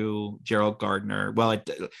to Gerald Gardner. Well,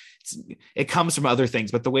 it comes from other things,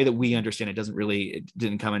 but the way that we understand it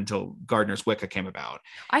didn't come until Gardner's Wicca came about.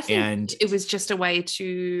 I think it was just a way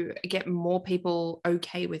to get more people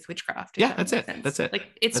okay with witchcraft. Yeah, that's it. Sense. That's it. Like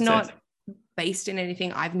it's not based in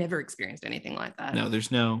anything. I've never experienced anything like that. No,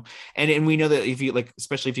 there's no, and we know that if you like,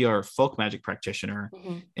 especially if you are a folk magic practitioner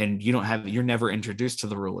and you're never introduced to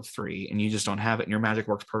the rule of three and you just don't have it and your magic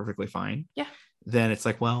works perfectly fine. Yeah. Then it's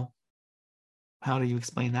like, well, how do you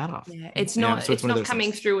explain that off? Yeah, it's not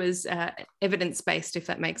coming through as evidence-based, if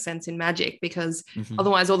that makes sense, in magic, because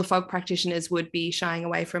otherwise all the folk practitioners would be shying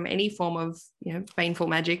away from any form of, baneful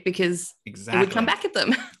magic, because it would come back at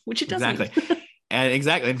them, which it doesn't. Exactly. And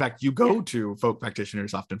exactly. In fact, you go to folk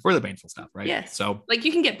practitioners often for the baneful stuff, right? Yes. So like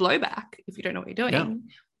you can get blowback if you don't know what you're doing.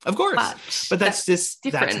 Yeah, of course. But that's just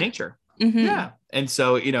different. That's nature. Yeah. And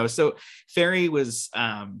so, so fairy was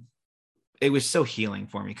it was so healing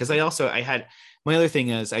for me, because I had my other thing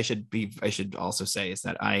is I should also say is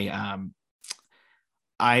that I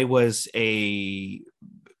was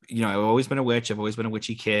I've always been a witch. I've always been a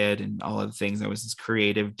witchy kid and all of the things. I was this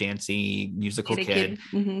creative, dancey, musical kid.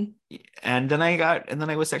 And then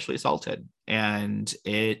I was sexually assaulted, and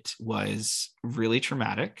it was really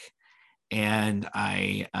traumatic. And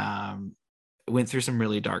I went through some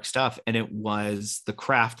really dark stuff, and it was the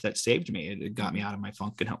craft that saved me. It got me out of my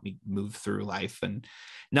funk and helped me move through life, and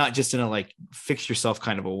not just in a like fix yourself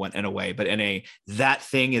kind of in a way, but in a that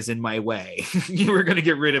thing is in my way. You were going to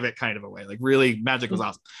get rid of it kind of a way. Like really, magic was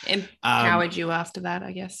awesome. Empowered you after that,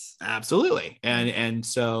 I guess. Absolutely. And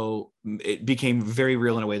so it became very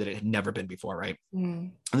real in a way that it had never been before, right?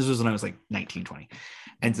 And this was when I was like 19, 20.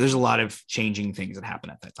 And there's a lot of changing things that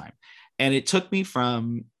happened at that time. And it took me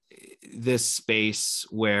from this space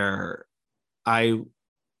where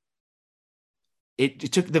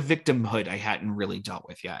it took the victimhood I hadn't really dealt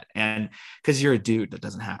with yet. And because you're a dude, that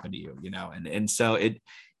doesn't happen to you, and so it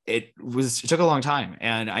took a long time,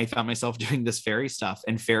 and I found myself doing this fairy stuff.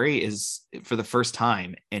 And fairy is, for the first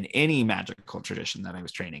time in any magical tradition that I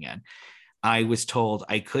was training in, I was told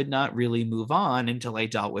I could not really move on until I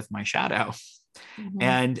dealt with my shadow.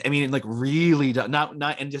 And I mean, like really not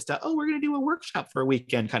and just we're gonna do a workshop for a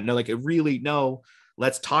weekend kind of, no, like it really, no,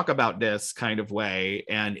 let's talk about this kind of way.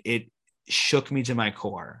 And it shook me to my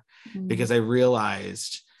core, because I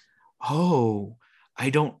realized, I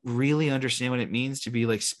don't really understand what it means to be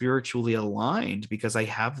like spiritually aligned, because I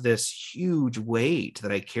have this huge weight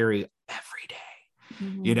that I carry every day.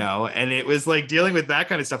 And it was like dealing with that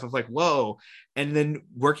kind of stuff of like, whoa, and then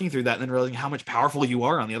working through that and then realizing how much powerful you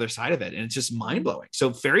are on the other side of it. And it's just mind-blowing.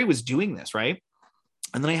 So fairy was doing this, right?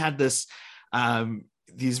 And then I had this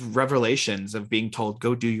these revelations of being told,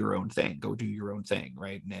 go do your own thing,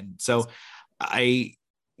 right? And so I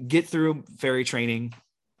get through fairy training,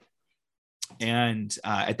 and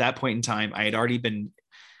at that point in time I had already been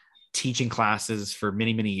teaching classes for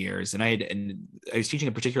many, many years. And I was teaching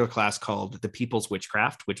a particular class called The People's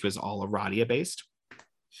Witchcraft, which was all Aradia based.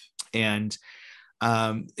 And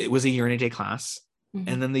it was a year and a day class.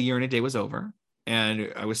 And then the year and a day was over,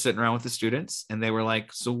 and I was sitting around with the students, and they were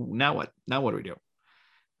like, so now what do we do?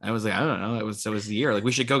 I was like, I don't know. It was the year. Like,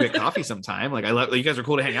 we should go get coffee sometime. Like, you guys are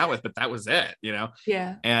cool to hang out with, but that was it,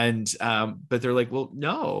 Yeah. And but they're like, well,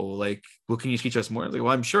 no, like, well, can you teach us more? Like,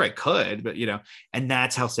 well, I'm sure I could, but and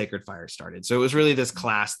that's how Sacred Fire started. So it was really this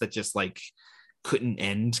class that just like couldn't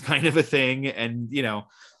end, kind of a thing. And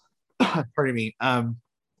pardon me.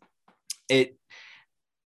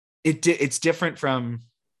 It's different from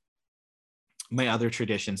my other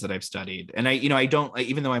traditions that I've studied. And I don't,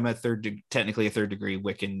 even though I'm technically a third degree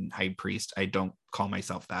Wiccan high priest, I don't call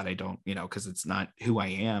myself that. I don't, because it's not who I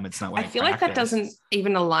am. It's not what I feel practice. Like that doesn't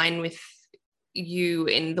even align with you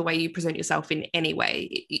in the way you present yourself in any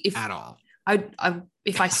way. At all.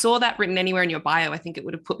 If I saw that written anywhere in your bio, I think it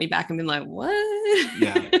would have put me back and been like, what?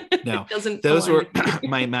 Yeah, no. Those were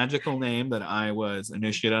my magical name that I was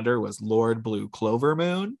initiated under was Lord Blue Clover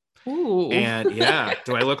Moon. Ooh. And yeah,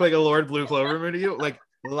 do I look like a Lord Blue Clover Moon to you? Like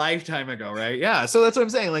lifetime ago, right? Yeah. So that's what I'm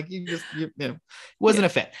saying. Like you wasn't a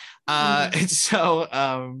fit. And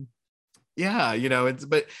so Yeah, you know, it's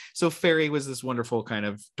but so fairy was this wonderful kind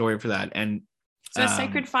of story for that. And So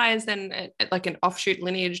Sacred Fire is then like an offshoot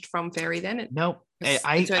lineage from fairy then? No, It's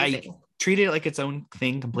its own I thing. treat it like its own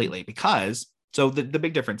thing completely because so the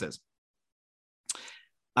big difference is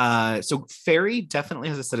so fairy definitely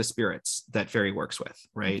has a set of spirits that fairy works with,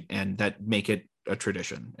 right? And that make it a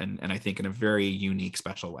tradition and I think in a very unique,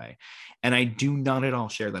 special way. And I do not at all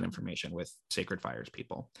share that information with Sacred Fires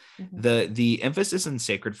people. The emphasis in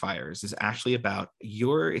Sacred Fires is actually about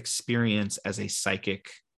your experience as a psychic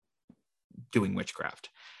doing witchcraft.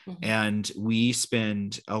 And we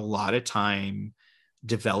spend a lot of time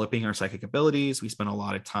developing our psychic abilities. We spend a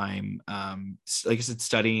lot of time, like I said,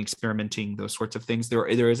 studying, experimenting, those sorts of things. There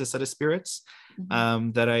is a set of spirits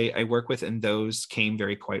that I work with, and those came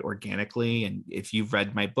very quite organically. And if you've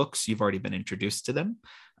read my books, you've already been introduced to them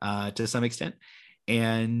to some extent.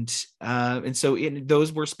 And so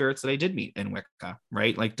those were spirits that I did meet in Wicca,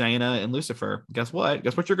 right? Like Diana and Lucifer. Guess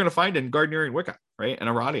what you're going to find in Gardnerian Wicca, right? And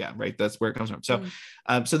Aradia, right? That's where it comes from. So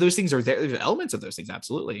so those things are there. There's elements of those things,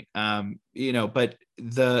 absolutely. You know, but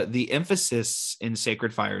the emphasis in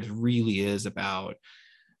Sacred Fires really is about,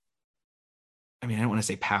 I mean, I don't want to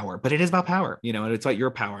say power, but it is about power, you know, and it's about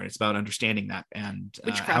your power, and it's about understanding that and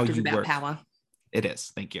witchcraft is about power. It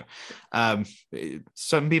is. Thank you.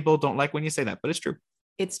 Some people don't like when you say that, but it's true.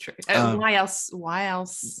 It's true. Why else? Why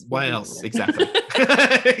else? Why else? Exactly.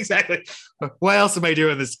 Exactly. Why else am I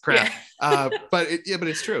doing this crap? Yeah. But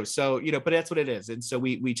it's true. So, you know, but that's what it is. And so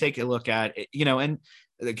we take a look at it, you know, and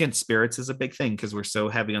again, spirits is a big thing because we're so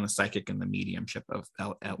heavy on the psychic and the mediumship of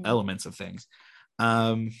elements of things.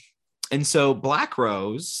 And so Black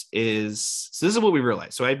Rose so this is what we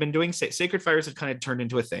realized. So I've been doing Sacred Fires had kind of turned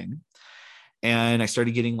into a thing. And I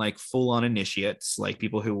started getting like full on initiates, like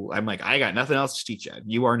people who I'm like, I got nothing else to teach you.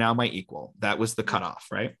 You are now my equal. That was the cutoff,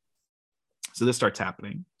 right? So this starts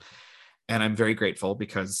happening. And I'm very grateful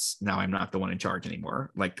because now I'm not the one in charge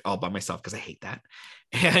anymore, like all by myself, because I hate that.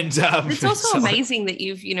 And it's also amazing that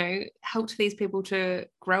you've, you know, helped these people to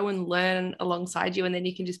grow and learn alongside you. And then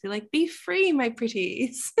you can just be like, be free, my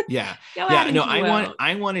pretties. Yeah. Yeah. No,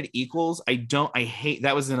 I wanted equals. I hate,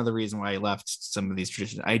 that was another reason why I left some of these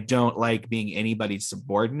traditions. I don't like being anybody's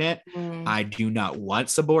subordinate. I do not want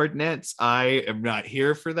subordinates. I am not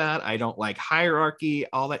here for that. I don't like hierarchy.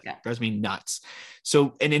 All that drives me nuts.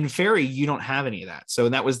 So, and in fairy, you don't have any of that. So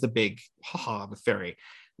that was the big haha of a fairy.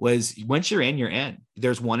 Was once you're in,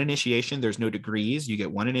 there's one initiation, there's no degrees. You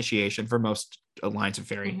get one initiation for most lines of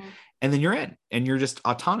fairy, and then you're in, and you're just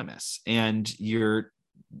autonomous, and you're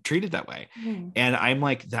treated that way. And I'm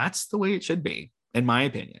like, that's the way it should be, in my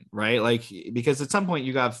opinion, right? Like, because at some point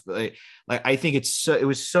you got like I think it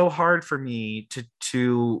was so hard for me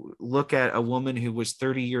to look at a woman who was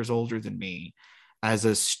 30 years older than me as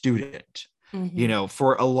a student. You know,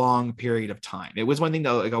 for a long period of time. It was one thing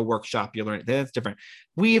though, like a workshop, you learn that's different.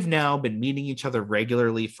 We have now been meeting each other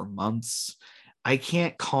regularly for months. I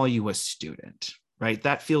can't call you a student, right?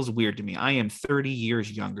 That feels weird to me. I am 30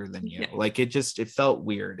 years younger than you. Like it felt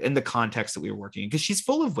weird in the context that we were working in, because she's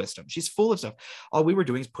full of wisdom. She's full of stuff. All we were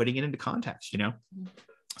doing is putting it into context, you know?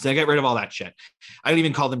 So I got rid of all that shit. I don't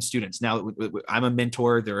even call them students. Now I'm a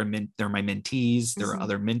mentor. They're my mentees. There are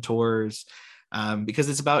other mentors. Because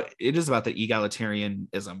it is about the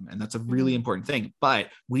egalitarianism, and that's a really important thing. But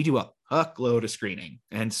we do a fuckload of screening,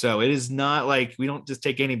 and so it is not like we don't just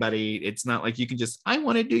take anybody. It's not like you can just, I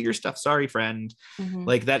want to do your stuff. Sorry, friend.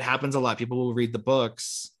 Like that happens a lot. People will read the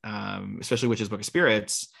books, especially Witch's Book of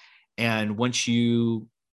Spirits, and once you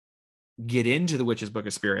get into the Witch's Book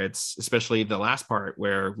of Spirits, especially the last part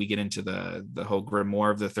where we get into the whole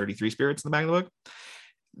grimoire of the 33 spirits in the back of the book,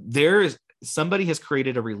 somebody has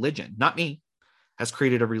created a religion, not me, has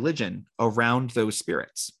created a religion around those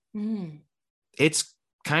spirits. It's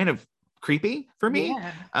kind of creepy for me,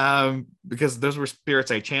 because those were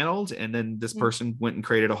spirits I channeled, and then this person went and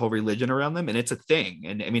created a whole religion around them, and it's a thing.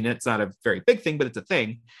 And I mean, it's not a very big thing, but it's a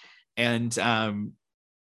thing. And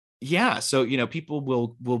so you know, people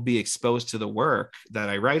will be exposed to the work that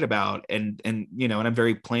I write about, and you know, and I'm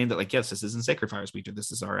very plain that like, yes, this isn't Sacred Fires we do.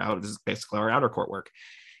 This is basically our outer court work.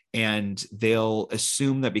 And they'll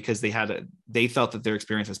assume that because they felt that their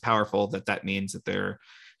experience was powerful, that means that they're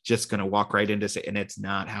just going to walk right into it. And it's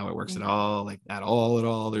not how it works at all. Like at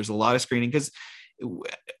all. There's a lot of screening, because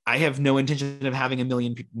I have no intention of having a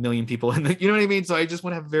million people in you know what I mean? So I just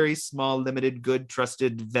want to have very small, limited, good,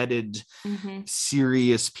 trusted, vetted,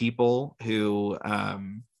 serious people who,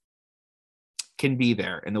 can be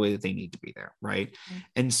there in the way that they need to be there. Right.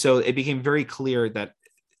 And so it became very clear that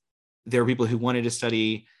there were people who wanted to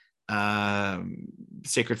study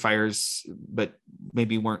sacred fires, but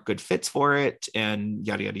maybe weren't good fits for it, and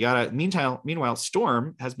yada yada yada. Meanwhile,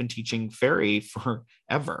 Storm has been teaching fairy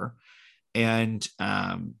forever, and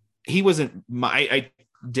he wasn't I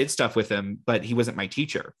did stuff with him, but he wasn't my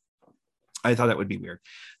teacher. I thought that would be weird.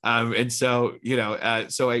 And so,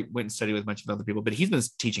 so I went and studied with a bunch of other people, but he's been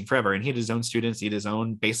teaching forever, and he had his own students, he had his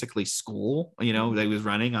own basically school, that he was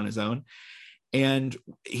running on his own. And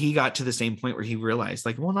he got to the same point where he realized,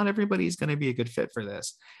 like, well, not everybody's going to be a good fit for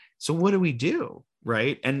this. So what do we do?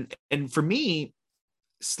 Right. And for me,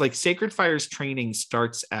 like, Sacred Fires training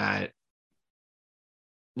starts at,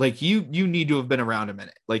 like, you need to have been around a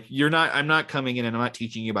minute. Like, I'm not coming in and I'm not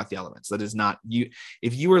teaching you about the elements. That is not you.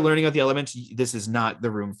 If you are learning about the elements, this is not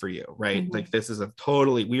the room for you. Right. Mm-hmm. Like, this is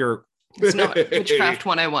it's not Witchcraft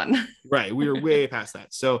 101. Right. We are way past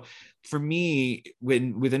that. So for me,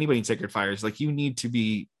 with anybody in Sacred Fires, like, you need to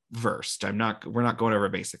be versed. We're not going over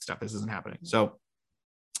basic stuff. This isn't happening. So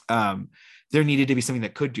there needed to be something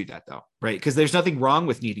that could do that, though, right? Because there's nothing wrong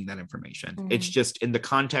with needing that information. Mm-hmm. It's just in the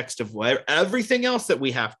context of everything else that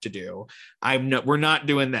we have to do. We're not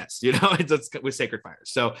doing this, it's with Sacred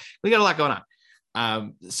Fires. So we got a lot going on.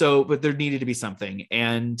 But there needed to be something,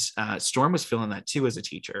 and Storm was feeling that too as a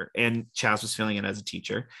teacher, and Chaz was feeling it as a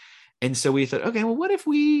teacher. And so we thought, okay, well, what if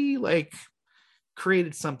we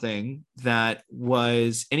created something that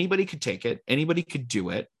was, anybody could take it, anybody could do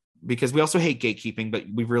it, because we also hate gatekeeping, but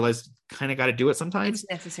we realized kind of got to do it sometimes.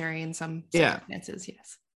 It's necessary in some circumstances,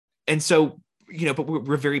 yes. And so, but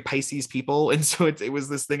we're very Pisces people. And so it was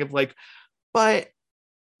this thing of but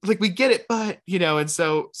we get it, but, and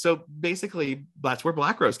so basically that's where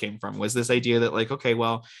Black Rose came from, was this idea that, okay,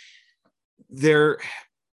 well,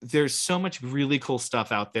 there's so much really cool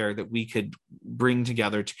stuff out there that we could bring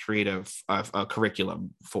together to create a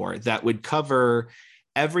curriculum for that would cover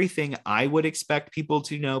everything I would expect people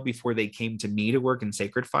to know before they came to me to work in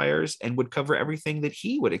Sacred Fires, and would cover everything that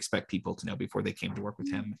he would expect people to know before they came to work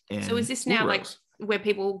with him. So is this now where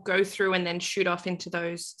people go through and then shoot off into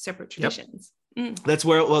those separate traditions? Yep. That's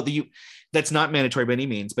where, that's not mandatory by any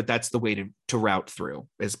means, but that's the way to route through,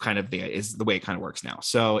 is kind of is the way it kind of works now.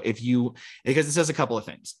 So because it says a couple of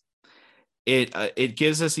things, it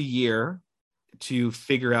gives us a year to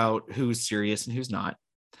figure out who's serious and who's not.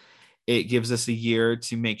 It gives us a year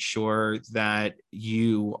to make sure that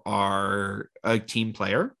you are a team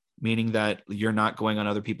player, meaning that you're not going on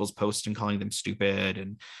other people's posts and calling them stupid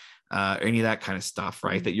and any of that kind of stuff,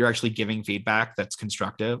 right? Mm-hmm. That you're actually giving feedback that's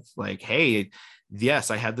constructive. Like, hey, yes,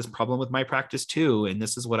 I had this problem with my practice too, and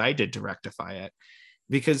this is what I did to rectify it.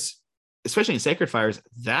 Because especially in Sacred Fires,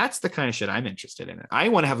 that's the kind of shit I'm interested in. I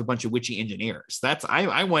want to have a bunch of witchy engineers.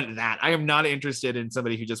 I want that. I am not interested in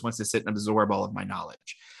somebody who just wants to sit and absorb all of my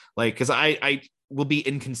knowledge. Because I will be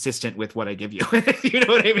inconsistent with what I give you. You know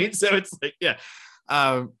what I mean? So it's yeah.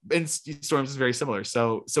 And Storms is very similar.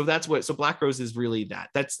 So that's so Black Rose is really that.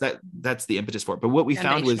 That's the impetus for it. But what we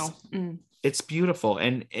found was it's beautiful,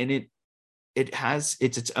 and it has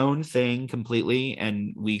its own thing completely.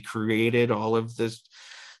 And we created all of this,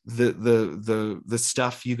 the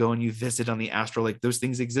stuff you go and you visit on the astral, those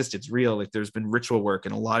things exist. It's real. There's been ritual work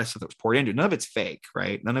and a lot of stuff that was poured into it. None of it's fake,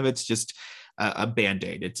 right? None of it's just a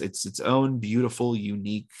band-aid. It's its own beautiful,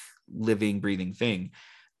 unique, living, breathing thing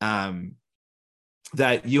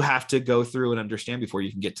that you have to go through and understand before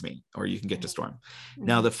you can get to me, or you can get to Storm. Mm-hmm.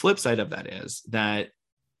 Now, the flip side of that is that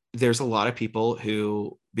there's a lot of people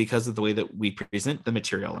who, because of the way that we present the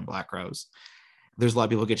material in Black Rose, there's a lot of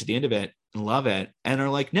people who get to the end of it and love it and are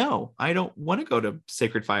like, no, I don't want to go to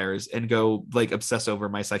Sacred Fires and go obsess over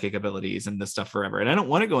my psychic abilities and this stuff forever. And I don't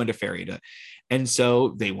want to go into fairy and so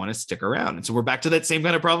they want to stick around. And so we're back to that same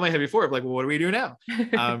kind of problem I had before of well, what do we do now?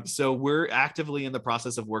 So we're actively in the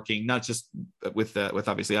process of working, not just with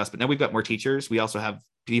obviously us, but now we've got more teachers. We also have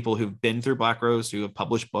people who've been through Black Rose who have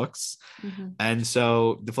published books. Mm-hmm. And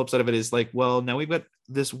so the flip side of it is well, now we've got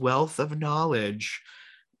this wealth of knowledge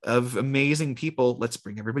of amazing people. Let's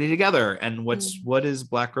bring everybody together. And what does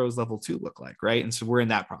Black Rose level 2 look like? Right. And so we're in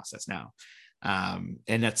that process now.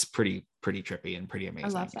 And that's pretty trippy and pretty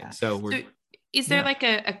amazing. I love that. So is there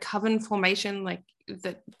a coven formation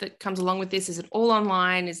that comes along with this? Is it all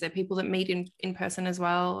online? Is there people that meet in person as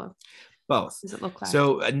well? Both. Does it look like?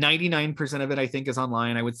 So 99% of it, I think, is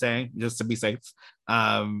online, I would say, just to be safe.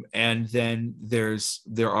 And then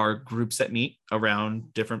there are groups that meet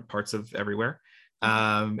around different parts of everywhere.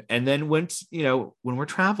 And then when we're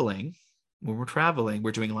traveling,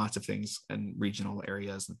 we're doing lots of things in regional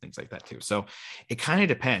areas and things like that too. So it kind of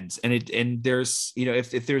depends. And there's,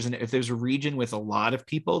 if there's a region with a lot of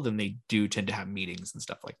people, then they do tend to have meetings and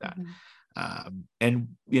stuff like that. And,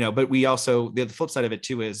 but we also, the flip side of it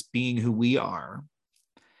too is being who we are,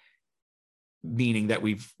 meaning that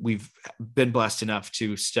we've been blessed enough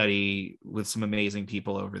to study with some amazing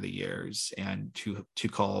people over the years and to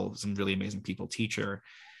call some really amazing people teacher,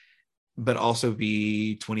 but also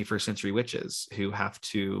be 21st century witches who have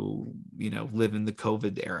to, live in the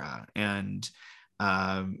COVID era and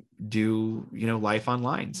do, life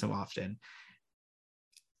online so often.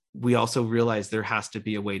 We also realize there has to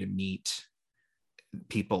be a way to meet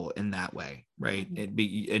people in that way, right?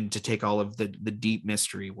 And to take all of the deep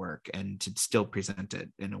mystery work and to still present it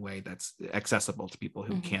in a way that's accessible to people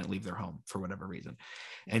who can't leave their home for whatever reason.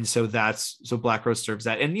 And so Black Rose serves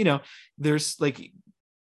that. And there's like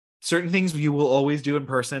certain things you will always do in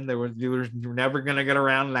person. You're never going to get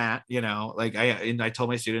around that, like I told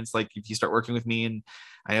my students, like, if you start working with me, and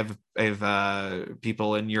I have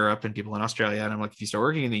people in Europe and people in Australia, and I'm like, if you start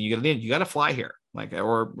working, then you got to fly here, like,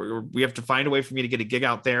 or we have to find a way for me to get a gig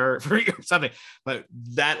out there for you or something. But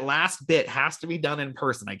that last bit has to be done in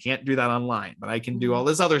person. I can't do that online, but I can do all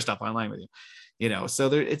this other stuff online with you.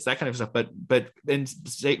 So it's that kind of stuff. But in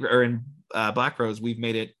Black Rose, we've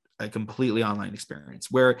made it a completely online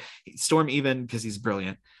experience where Storm, even because he's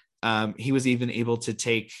brilliant, he was even able to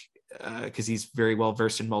take, because he's very well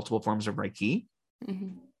versed in multiple forms of Reiki,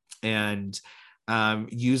 and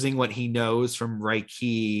using what he knows from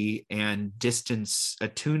Reiki and distance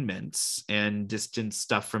attunements and distance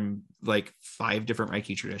stuff from like 5 different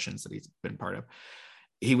Reiki traditions that he's been part of.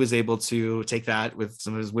 He was able to take that with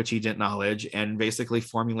some of his witchy knowledge and basically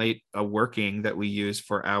formulate a working that we use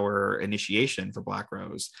for our initiation for Black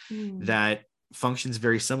Rose that functions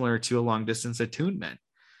very similar to a long distance attunement,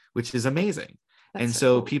 which is amazing. That's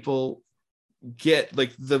so cool. People get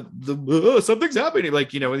like the something's happening,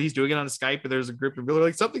 like, when he's doing it on Skype and there's a group of people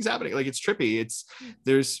like, something's happening, like, it's trippy,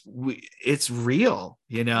 it's real,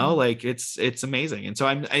 like it's amazing. And so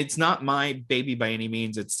it's not my baby by any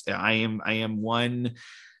means. I am one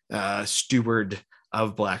steward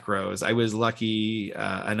of Black Rose. I was lucky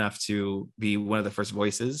enough to be one of the first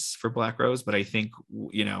voices for Black Rose, but I think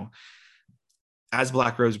as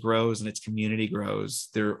Black Rose grows and its community grows,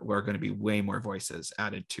 there are going to be way more voices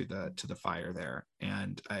added to the fire there.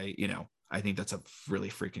 And I think that's a really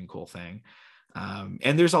freaking cool thing.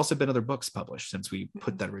 And there's also been other books published since we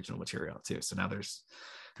put that original material too. So now there's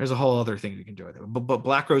a whole other thing you can do with it. But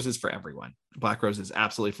Black Rose is for everyone. Black Rose is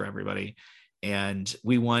absolutely for everybody. And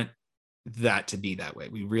we want that to be that way.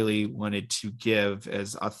 We really wanted to give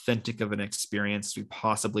as authentic of an experience as we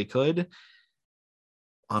possibly could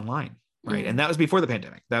online. Right. And that was before the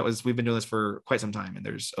pandemic. We've been doing this for quite some time, and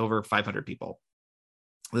there's over 500 people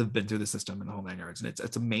that have been through the system in the whole 9 yards. And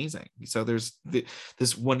it's amazing. So there's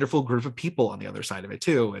this wonderful group of people on the other side of it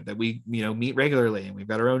too, and that we, meet regularly, and we've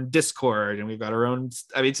got our own Discord, and we've got our own,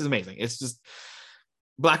 it's amazing. It's just,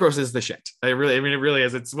 Black Rose is the shit. It really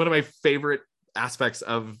is. It's one of my favorite aspects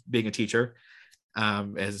of being a teacher,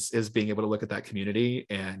 is being able to look at that community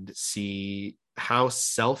and see how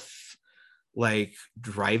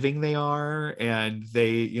driving they are, and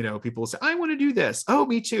they, people say, I want to do this. Oh,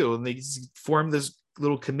 me too. And they form this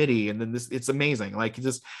little committee, and then it's amazing. Like,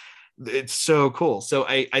 it's so cool. So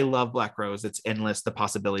I love Black Rose. It's endless. The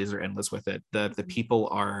possibilities are endless with it. The people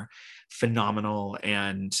are phenomenal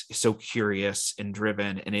and so curious and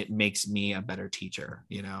driven, and it makes me a better teacher,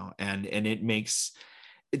 and it makes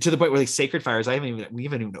to the point where, like, Sacred Fires, we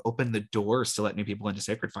haven't even opened the doors to let new people into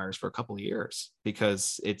Sacred Fires for a couple of years,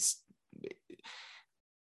 because it's,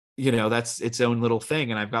 that's its own little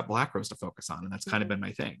thing, and I've got Black Rose to focus on, and that's kind of been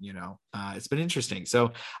my thing. It's been interesting.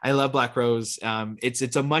 So I love Black Rose.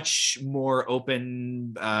 It's a much more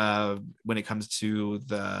open when it comes to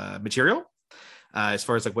the material, as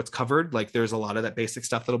far as like what's covered. Like, there's a lot of that basic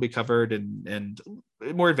stuff that'll be covered, and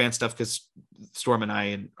more advanced stuff, because Storm and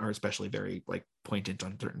I are especially very like pointed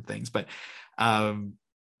on certain things, but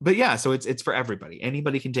yeah, so it's for everybody.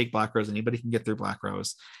 Anybody can take Black Rose, anybody can get through Black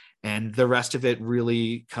Rose. And the rest of it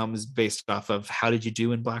really comes based off of, how did you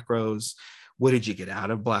do in Black Rose? What did you get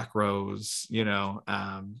out of Black Rose?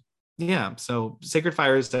 Yeah. So Sacred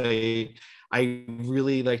Fires, I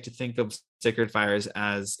really like to think of Sacred Fires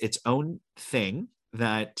as its own thing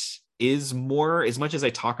that is more, as much as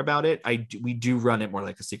I talk about it, we do run it more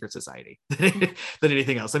like a secret society than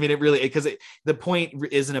anything else. I mean, it really, because the point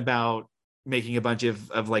isn't about making a bunch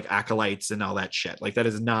of like acolytes and all that shit. Like, that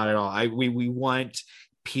is not at all. We want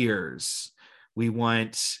peers. We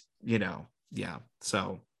want, yeah.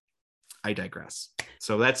 So I digress.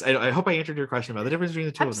 So I hope I answered your question about the difference between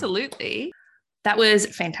the two. Absolutely. That was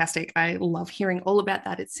fantastic. I love hearing all about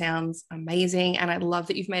that. It sounds amazing. And I love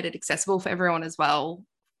that you've made it accessible for everyone as well.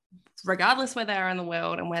 regardless where they are in the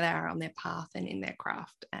world and where they are on their path and in their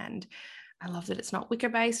craft. And I love that it's not Wicca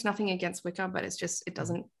based, nothing against Wicca, but it's just, it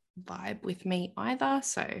doesn't vibe with me either.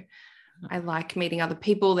 So I like meeting other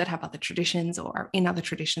people that have other traditions or are in other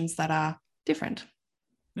traditions that are different.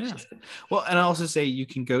 Yeah. Well, and I also say you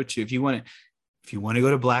can go to, if you want to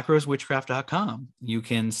go to blackrosewitchcraft.com, you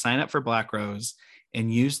can sign up for Black Rose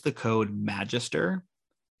and use the code Magister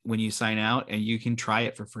when you sign out, and you can try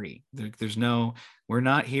it for free. We're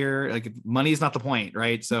not here, like, money is not the point,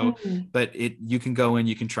 right? So, but you can go in,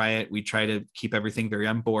 you can try it. We try to keep everything very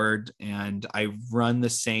on board, and I run the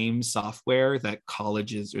same software that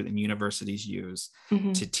colleges and universities use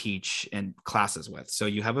to teach and classes with. So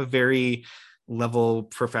you have a very level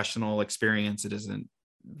professional experience. It's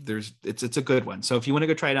a good one. So if you want to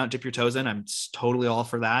go try it out, dip your toes in, I'm totally all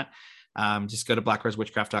for that. Just go to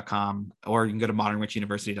blackrosewitchcraft.com, or you can go to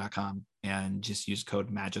modernwitchuniversity.com and just use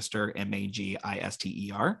code Magister,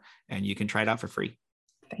 Magister, and you can try it out for free.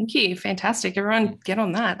 Thank you. Fantastic. Everyone get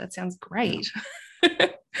on that. That sounds great. Yeah.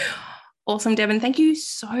 Awesome, Devin. Thank you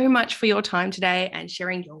so much for your time today and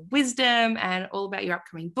sharing your wisdom and all about your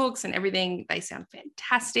upcoming books and everything. They sound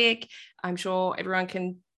fantastic. I'm sure everyone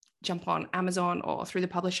can jump on Amazon or through the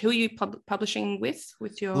publisher. Who are you publishing with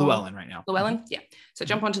your Llewellyn right now? Llewellyn, yeah. So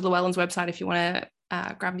jump onto Llewellyn's website if you want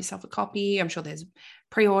to grab yourself a copy. I'm sure there's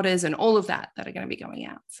pre-orders and all of that are going to be going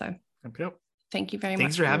out. So thank you very much.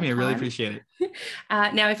 Thanks for having me. I really appreciate it.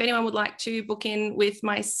 Now, if anyone would like to book in with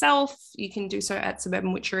myself, you can do so at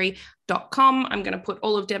suburbanwitchery.com. I'm going to put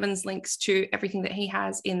all of Devin's links to everything that he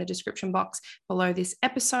has in the description box below this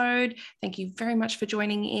episode. Thank you very much for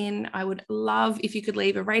joining in. I would love if you could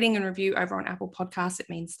leave a rating and review over on Apple Podcasts. It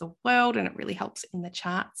means the world and it really helps in the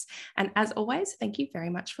charts. And as always, thank you very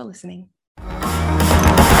much for listening.